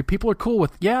industry, people are cool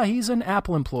with, yeah, he's an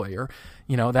Apple employee, or,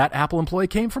 that Apple employee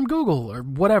came from Google, or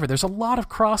whatever. There's a lot of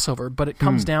crossover, but it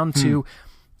comes down to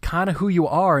kind of who you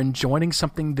are and joining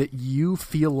something that you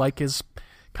feel like is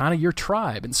kind of your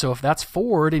tribe. And so if that's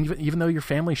Ford, and even though your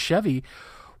family's Chevy,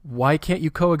 why can't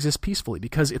you coexist peacefully?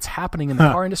 Because it's happening in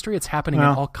the car industry. It's happening in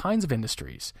all kinds of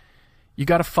industries. You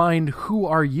got to find who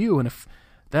are you, and if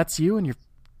that's you and your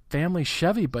family's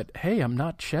Chevy, but hey, I'm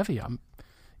not Chevy.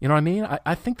 You know what I mean?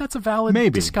 I think that's a valid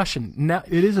discussion. Now,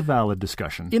 it is a valid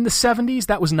discussion. In the 70s,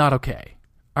 that was not okay.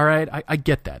 All right, I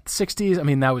get that. 60s, I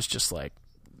mean, that was just like,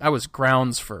 that was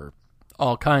grounds for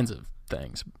all kinds of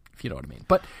things, if you know what I mean.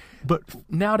 But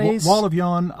nowadays, Wall of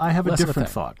Yawn, I have a different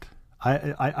thought.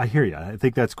 I hear you. I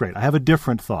think that's great. I have a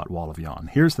different thought, Wall of Yawn.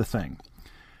 Here's the thing.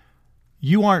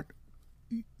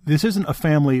 This isn't a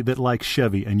family that likes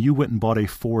Chevy and you went and bought a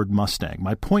Ford Mustang.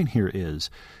 My point here is,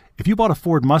 if you bought a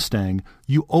Ford Mustang,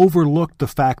 you overlooked the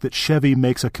fact that Chevy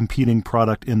makes a competing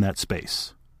product in that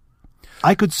space.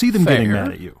 I could see them getting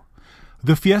mad at you.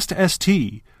 The Fiesta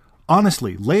ST,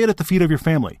 honestly, lay it at the feet of your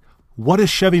family. What does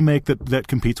Chevy make that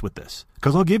competes with this?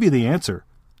 Because I'll give you the answer.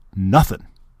 Nothing.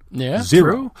 Yeah,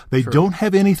 Zero. True. They True. don't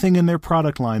have anything in their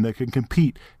product line that can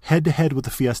compete head-to-head with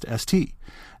the Fiesta ST.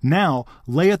 Now,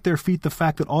 lay at their feet the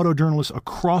fact that auto journalists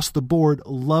across the board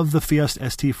love the Fiesta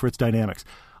ST for its dynamics.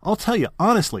 I'll tell you,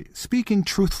 honestly, speaking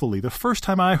truthfully, the first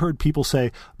time I heard people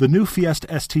say, the new Fiesta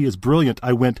ST is brilliant,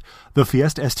 I went, the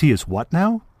Fiesta ST is what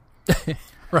now?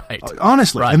 Right.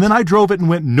 Honestly. Right. And then I drove it and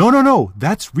went, no,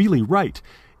 that's really right.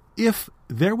 If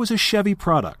there was a Chevy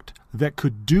product that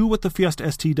could do what the Fiesta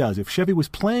ST does, if Chevy was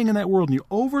playing in that world and you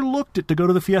overlooked it to go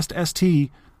to the Fiesta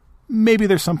ST, maybe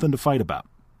there's something to fight about.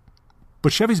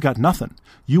 But Chevy's got nothing.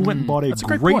 You went and bought a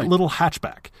great little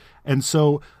hatchback. And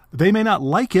so they may not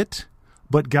like it,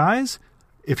 but guys,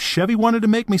 if Chevy wanted to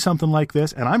make me something like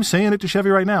this, and I'm saying it to Chevy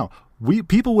right now,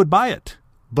 people would buy it,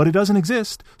 but it doesn't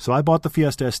exist. So I bought the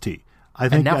Fiesta ST. I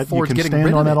think that you can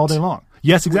stand on that all day long.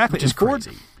 Yes, exactly. Which is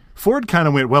crazy. Ford kind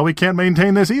of went, well, we can't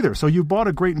maintain this either. So you bought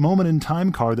a great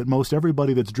moment-in-time car that most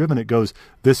everybody that's driven it goes,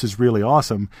 this is really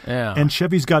awesome. Yeah. And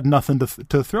Chevy's got nothing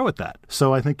to throw at that.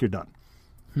 So I think you're done.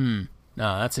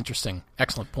 No, that's interesting.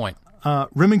 Excellent point.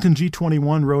 Remington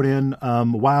G21 wrote in,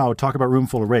 wow, talk about room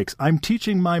full of rakes. I'm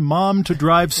teaching my mom to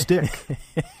drive stick.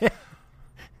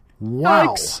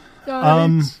 Wow.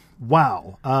 Yikes.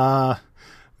 Wow.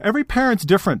 Every parent's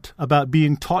different about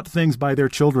being taught things by their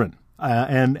children.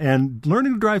 And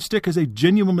learning to drive stick is a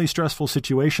genuinely stressful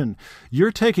situation.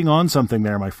 You're taking on something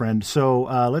there, my friend. So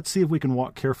let's see if we can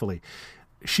walk carefully.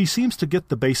 She seems to get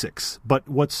the basics, but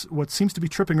what seems to be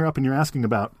tripping her up and you're asking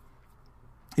about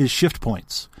is shift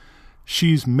points.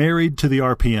 She's married to the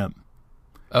RPM.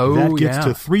 Oh, that gets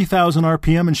to 3,000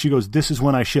 RPM, and she goes, this is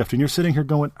when I shift. And you're sitting here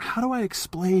going, how do I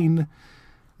explain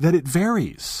that it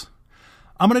varies?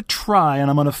 I'm going to try, and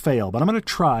I'm going to fail, but I'm going to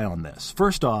try on this.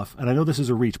 First off, and I know this is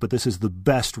a reach, but this is the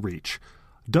best reach.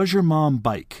 Does your mom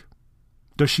bike?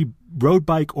 Does she road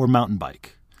bike or mountain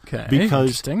bike? Okay,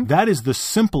 because that is the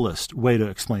simplest way to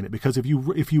explain it. Because if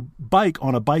you bike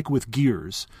on a bike with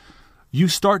gears, you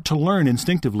start to learn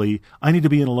instinctively, I need to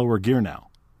be in a lower gear now.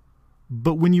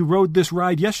 But when you rode this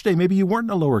ride yesterday, maybe you weren't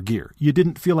in a lower gear. You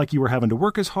didn't feel like you were having to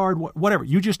work as hard, whatever.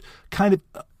 You just kind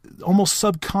of almost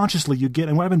subconsciously you get,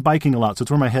 and I've been biking a lot, so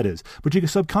it's where my head is, but you can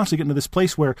subconsciously get into this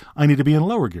place where I need to be in a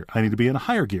lower gear. I need to be in a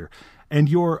higher gear. And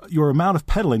your amount of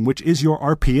pedaling, which is your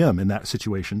RPM in that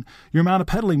situation, your amount of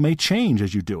pedaling may change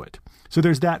as you do it. So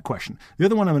there's that question. The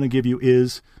other one I'm going to give you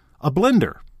is a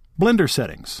blender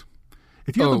settings.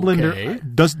 If you have a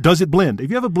blender, does it blend? If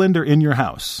you have a blender in your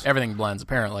house. Everything blends,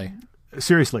 apparently.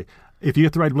 Seriously. If you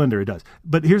get the right blender, it does.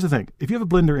 But here's the thing. If you have a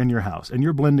blender in your house and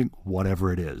you're blending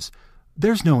whatever it is,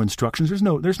 there's no instructions. There's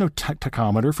no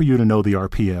tachometer for you to know the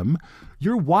RPM.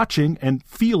 You're watching and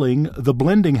feeling the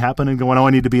blending happen and going, oh,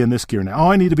 I need to be in this gear now.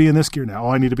 Oh, I need to be in this gear now. Oh,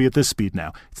 I need to be at this speed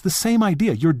now. It's the same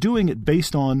idea. You're doing it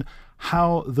based on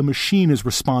how the machine is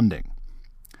responding.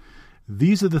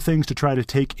 These are the things to try to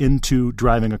take into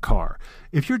driving a car.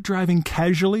 If you're driving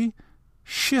casually,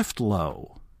 shift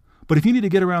low. But if you need to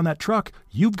get around that truck,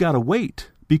 you've got to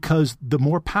wait because the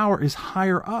more power is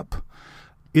higher up.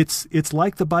 It's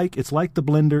like the bike. It's like the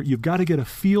blender. You've got to get a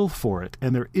feel for it.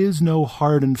 And there is no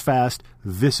hard and fast,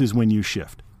 this is when you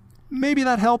shift. Maybe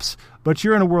that helps, but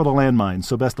you're in a world of landmines,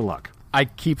 so best of luck. I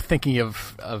keep thinking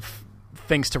of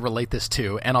things to relate this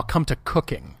to, and I'll come to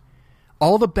cooking.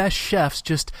 All the best chefs,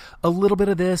 just a little bit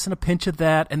of this and a pinch of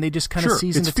that, and they just kind of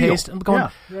season the taste. And I'm going,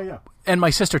 yeah. And my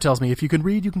sister tells me, if you can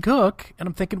read, you can cook. And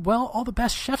I'm thinking, well, all the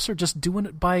best chefs are just doing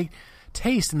it by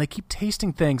taste, and they keep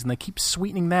tasting things, and they keep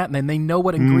sweetening that, and then they know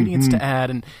what ingredients to add.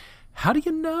 And how do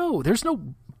you know? There's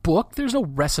no book. There's no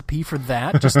recipe for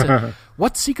that. Just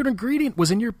what secret ingredient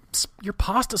was in your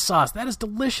pasta sauce? That is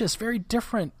delicious. Very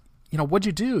different. What'd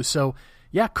you do? So,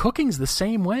 yeah, cooking's the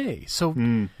same way. So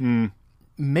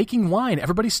making wine.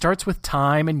 Everybody starts with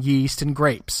thyme and yeast and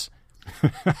grapes.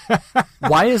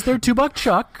 Why is there $2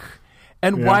 Chuck?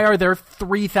 And why are there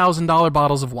 $3,000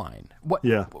 bottles of wine? What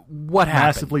happened?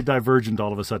 Massively divergent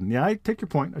all of a sudden. Yeah, I take your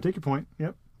point.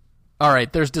 Yep. All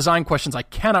right, there's design questions I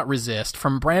cannot resist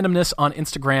from Brandomness on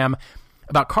Instagram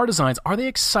about car designs. Are they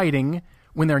exciting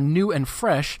when they're new and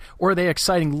fresh, or are they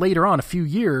exciting later on, a few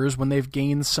years, when they've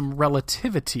gained some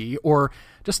relativity, or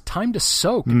just time to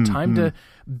soak and time to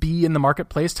be in the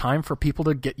marketplace, time for people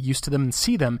to get used to them and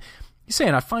see them? He's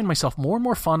saying, I find myself more and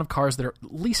more fond of cars that are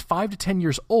at least 5 to 10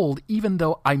 years old, even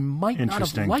though I might not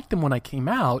have liked them when I came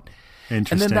out. And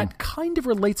then that kind of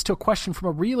relates to a question from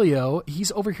Aurelio.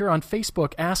 He's over here on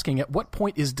Facebook asking, at what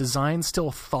point is design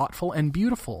still thoughtful and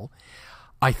beautiful?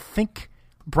 I think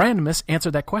Brandomus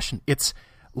answered that question. It's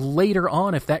later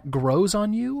on, if that grows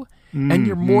on you, and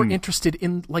you're more interested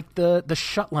in like the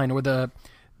shut line or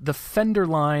the fender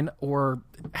line, or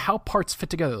how parts fit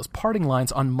together, those parting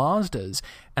lines on Mazdas,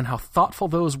 and how thoughtful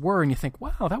those were, and you think,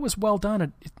 wow, that was well done.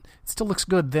 It still looks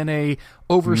good. Than a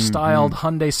overstyled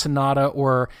Hyundai Sonata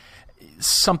or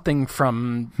something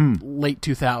from late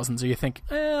 2000s, or you think,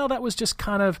 well, that was just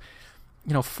kind of,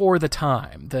 for the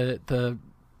time, the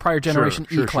prior generation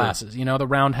E-classes, the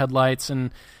round headlights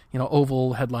and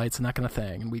oval headlights and that kind of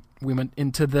thing. And we went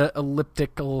into the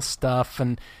elliptical stuff,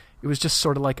 and it was just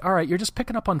sort of like, all right, you're just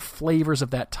picking up on flavors of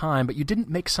that time, but you didn't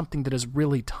make something that is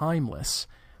really timeless.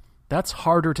 That's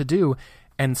harder to do,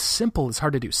 and simple is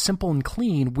hard to do. Simple and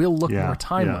clean will look more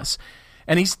timeless. Yeah.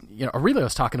 And he's,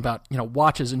 Aurelio's talking about,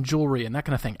 watches and jewelry and that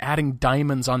kind of thing. Adding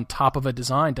diamonds on top of a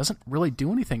design doesn't really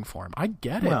do anything for him. I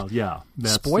get it. Well, yeah.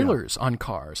 Spoilers on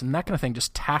cars and that kind of thing,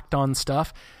 just tacked on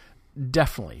stuff,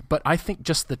 definitely. But I think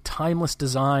just the timeless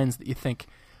designs that you think,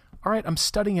 all right, I'm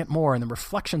studying it more, and the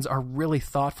reflections are really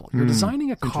thoughtful. You're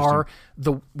designing a car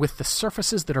with the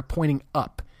surfaces that are pointing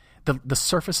up, the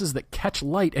surfaces that catch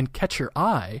light and catch your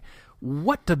eye.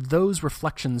 What do those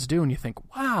reflections do? And you think,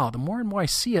 wow, the more and more I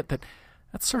see it, that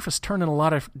surface turned in a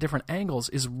lot of different angles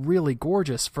is really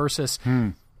gorgeous versus,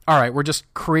 all right, we're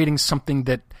just creating something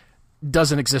that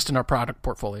doesn't exist in our product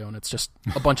portfolio, and it's just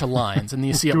a bunch of lines, and then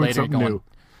you see it later going,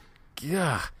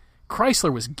 yeah,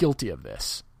 Chrysler was guilty of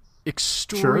this.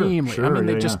 Extremely. Sure, I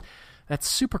mean, that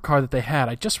supercar that they had,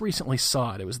 I just recently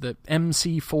saw it. It was the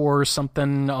MC4 or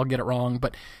something. I'll get it wrong,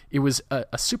 but it was a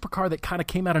supercar that kind of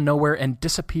came out of nowhere and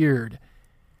disappeared.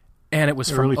 And it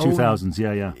was early from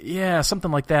 2000s. Yeah, something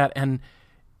like that. And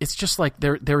it's just like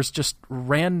there's just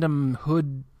random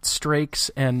hood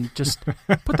strakes and just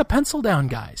put the pencil down,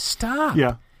 guys. Stop.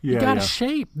 You got a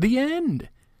shape. The end.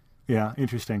 Yeah,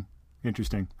 interesting.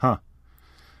 Huh.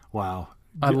 Wow.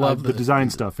 I love the design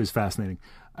stuff is fascinating.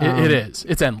 It is.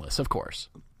 It's endless, of course.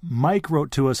 Mike wrote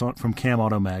to us from Cam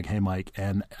Auto Mag, hey Mike,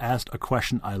 and asked a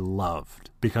question I loved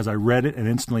because I read it and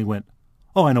instantly went,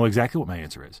 oh, I know exactly what my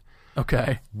answer is.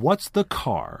 Okay. What's the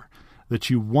car that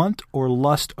you want or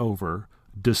lust over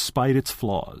despite its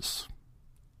flaws?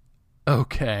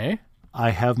 Okay.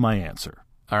 I have my answer.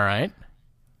 All right.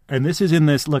 And this is in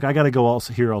this, look, I got to go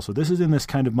also here also. This is in this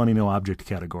kind of money no object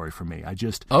category for me.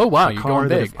 Oh, wow, you're going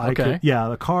big. Okay.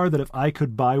 The car that if I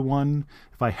could buy one,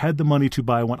 if I had the money to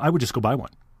buy one, I would just go buy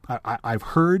one. I've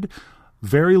heard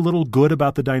very little good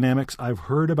about the dynamics. I've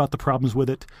heard about the problems with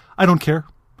it. I don't care.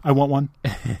 I want one.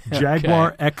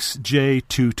 Jaguar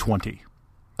XJ220.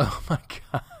 Oh my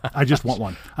god! I just want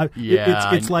one.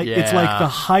 It's like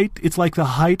the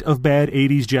height of bad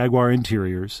 '80s Jaguar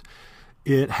interiors.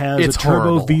 It has a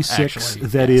turbo horrible, V6 actually.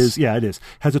 that is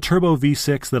has a turbo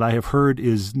V6 that I have heard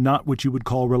is not what you would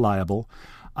call reliable.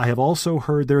 I have also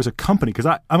heard there's a company, because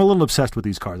I'm a little obsessed with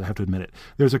these cars, I have to admit it.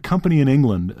 There's a company in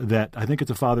England that, I think it's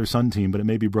a father-son team, but it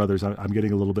may be brothers. I'm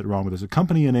getting a little bit wrong, but there's a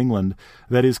company in England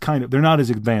that is they're not as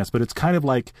advanced, but it's kind of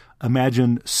like,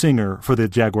 imagine Singer for the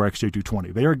Jaguar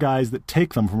XJ220. They are guys that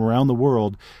take them from around the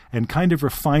world and kind of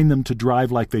refine them to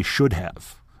drive like they should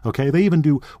have. Okay, they even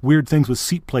do weird things with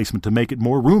seat placement to make it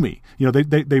more roomy.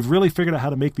 They've really figured out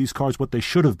how to make these cars what they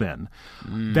should have been.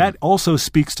 That also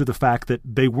speaks to the fact that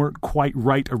they weren't quite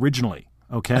right originally.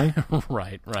 Okay,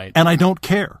 right. And I don't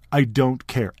care.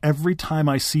 Every time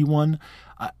I see one,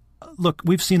 look,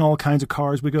 we've seen all kinds of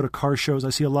cars. We go to car shows.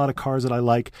 I see a lot of cars that I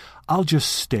like. I'll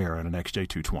just stare at an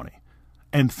XJ220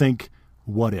 and think,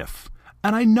 what if?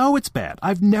 And I know it's bad.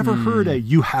 I've never heard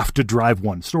you have to drive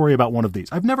one story about one of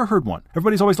these. I've never heard one.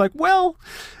 Everybody's always like, well,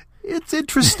 it's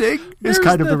interesting is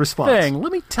kind of the response.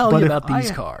 Let me tell you about these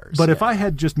cars. But if I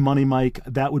had just money, Mike,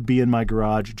 that would be in my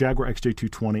garage, Jaguar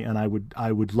XJ220, and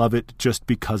I would love it just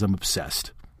because I'm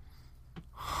obsessed.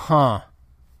 Huh.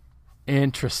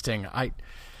 Interesting.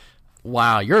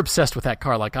 Wow, you're obsessed with that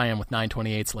car like I am with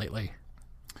 928s lately.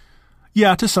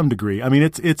 Yeah, to some degree. I mean,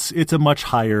 it's a much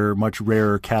higher, much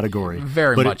rarer category.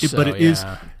 Very but much so, but it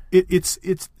yeah. is.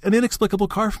 It's an inexplicable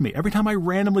car for me. Every time I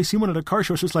randomly see one at a car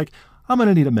show, it's just like, I'm going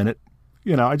to need a minute.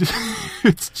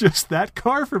 It's just that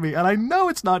car for me. And I know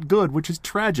it's not good, which is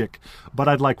tragic, but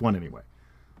I'd like one anyway.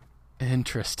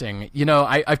 Interesting.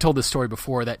 I've told this story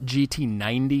before, that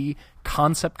GT90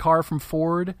 concept car from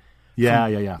Ford.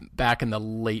 Yeah. Back in the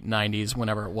late 90s,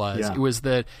 whenever it was. Yeah. It was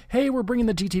hey, we're bringing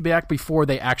the GT back, before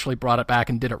they actually brought it back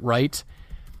and did it right.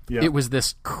 Yeah. It was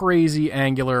this crazy,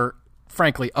 angular,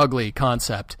 frankly, ugly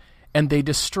concept. And they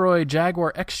destroyed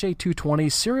Jaguar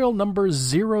XJ220 serial number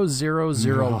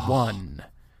 0001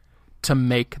 to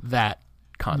make that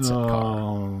concept car.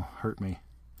 Oh, hurt me.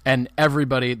 And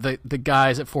everybody, the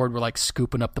guys at Ford were like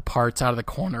scooping up the parts out of the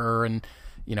corner and,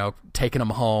 taking them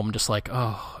home, just like,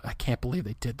 oh, I can't believe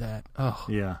they did that. Oh,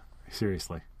 yeah,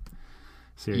 seriously.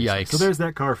 Yikes. So there's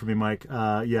that car for me, Mike.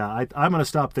 I'm going to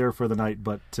stop there for the night,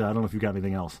 but I don't know if you've got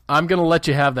anything else. I'm going to let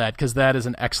you have that because that is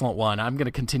an excellent one. I'm going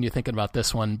to continue thinking about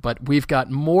this one, but we've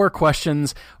got more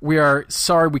questions. We are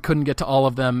sorry we couldn't get to all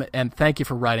of them, and thank you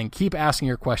for writing. Keep asking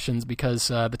your questions because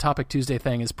the Topic Tuesday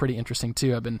thing is pretty interesting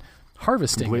too. I've been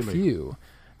harvesting a few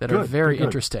that are very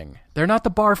interesting. They're not the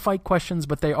bar fight questions,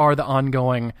 but they are the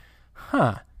ongoing,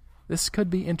 this could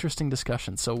be interesting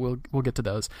discussion, so we'll get to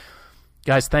those.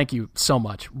 Guys, thank you so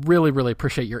much. Really, really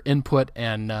appreciate your input,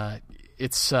 and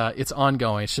it's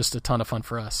ongoing. It's just a ton of fun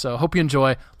for us. So hope you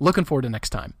enjoy. Looking forward to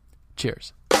next time.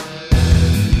 Cheers.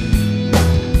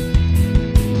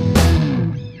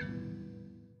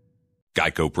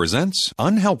 Geico presents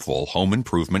Unhelpful Home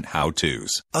Improvement How-Tos.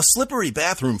 A slippery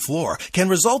bathroom floor can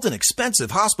result in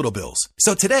expensive hospital bills.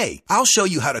 So today, I'll show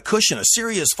you how to cushion a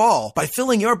serious fall by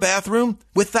filling your bathroom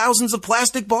with thousands of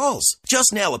plastic balls.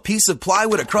 Just nail a piece of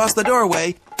plywood across the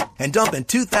doorway and dump in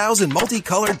 2,000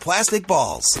 multicolored plastic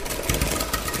balls.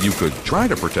 You could try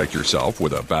to protect yourself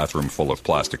with a bathroom full of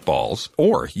plastic balls,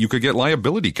 or you could get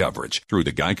liability coverage through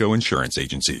the Geico Insurance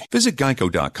Agency. Visit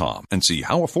geico.com and see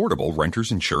how affordable renter's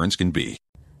insurance can be.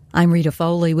 I'm Rita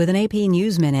Foley with an AP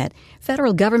News Minute.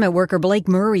 Federal government worker Blake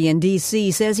Murray in D.C.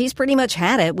 says he's pretty much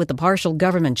had it with the partial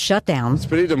government shutdown. It's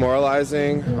pretty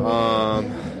demoralizing,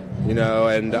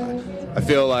 and I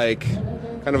feel like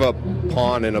kind of a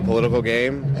pawn in a political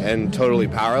game and totally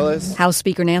powerless. House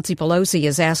Speaker Nancy Pelosi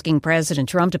is asking President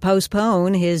Trump to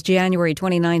postpone his January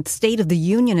 29th State of the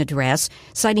Union address,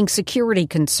 citing security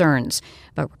concerns.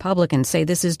 But Republicans say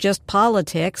this is just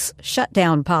politics,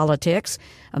 shutdown politics,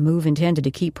 a move intended to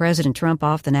keep President Trump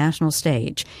off the national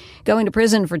stage. Going to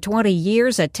prison for 20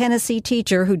 years, a Tennessee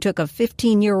teacher who took a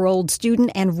 15-year-old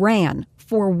student and ran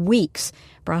for weeks.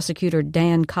 Prosecutor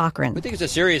Dan Cochran. We think it's a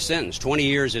serious sentence. 20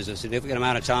 years is a significant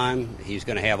amount of time. He's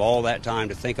going to have all that time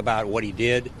to think about what he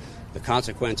did, the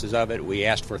consequences of it. We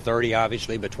asked for 30,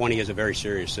 obviously, but 20 is a very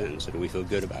serious sentence, and we feel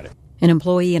good about it. An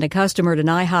employee and a customer at an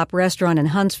IHOP restaurant in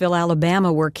Huntsville,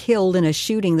 Alabama, were killed in a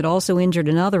shooting that also injured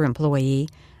another employee.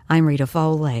 I'm Rita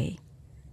Foley.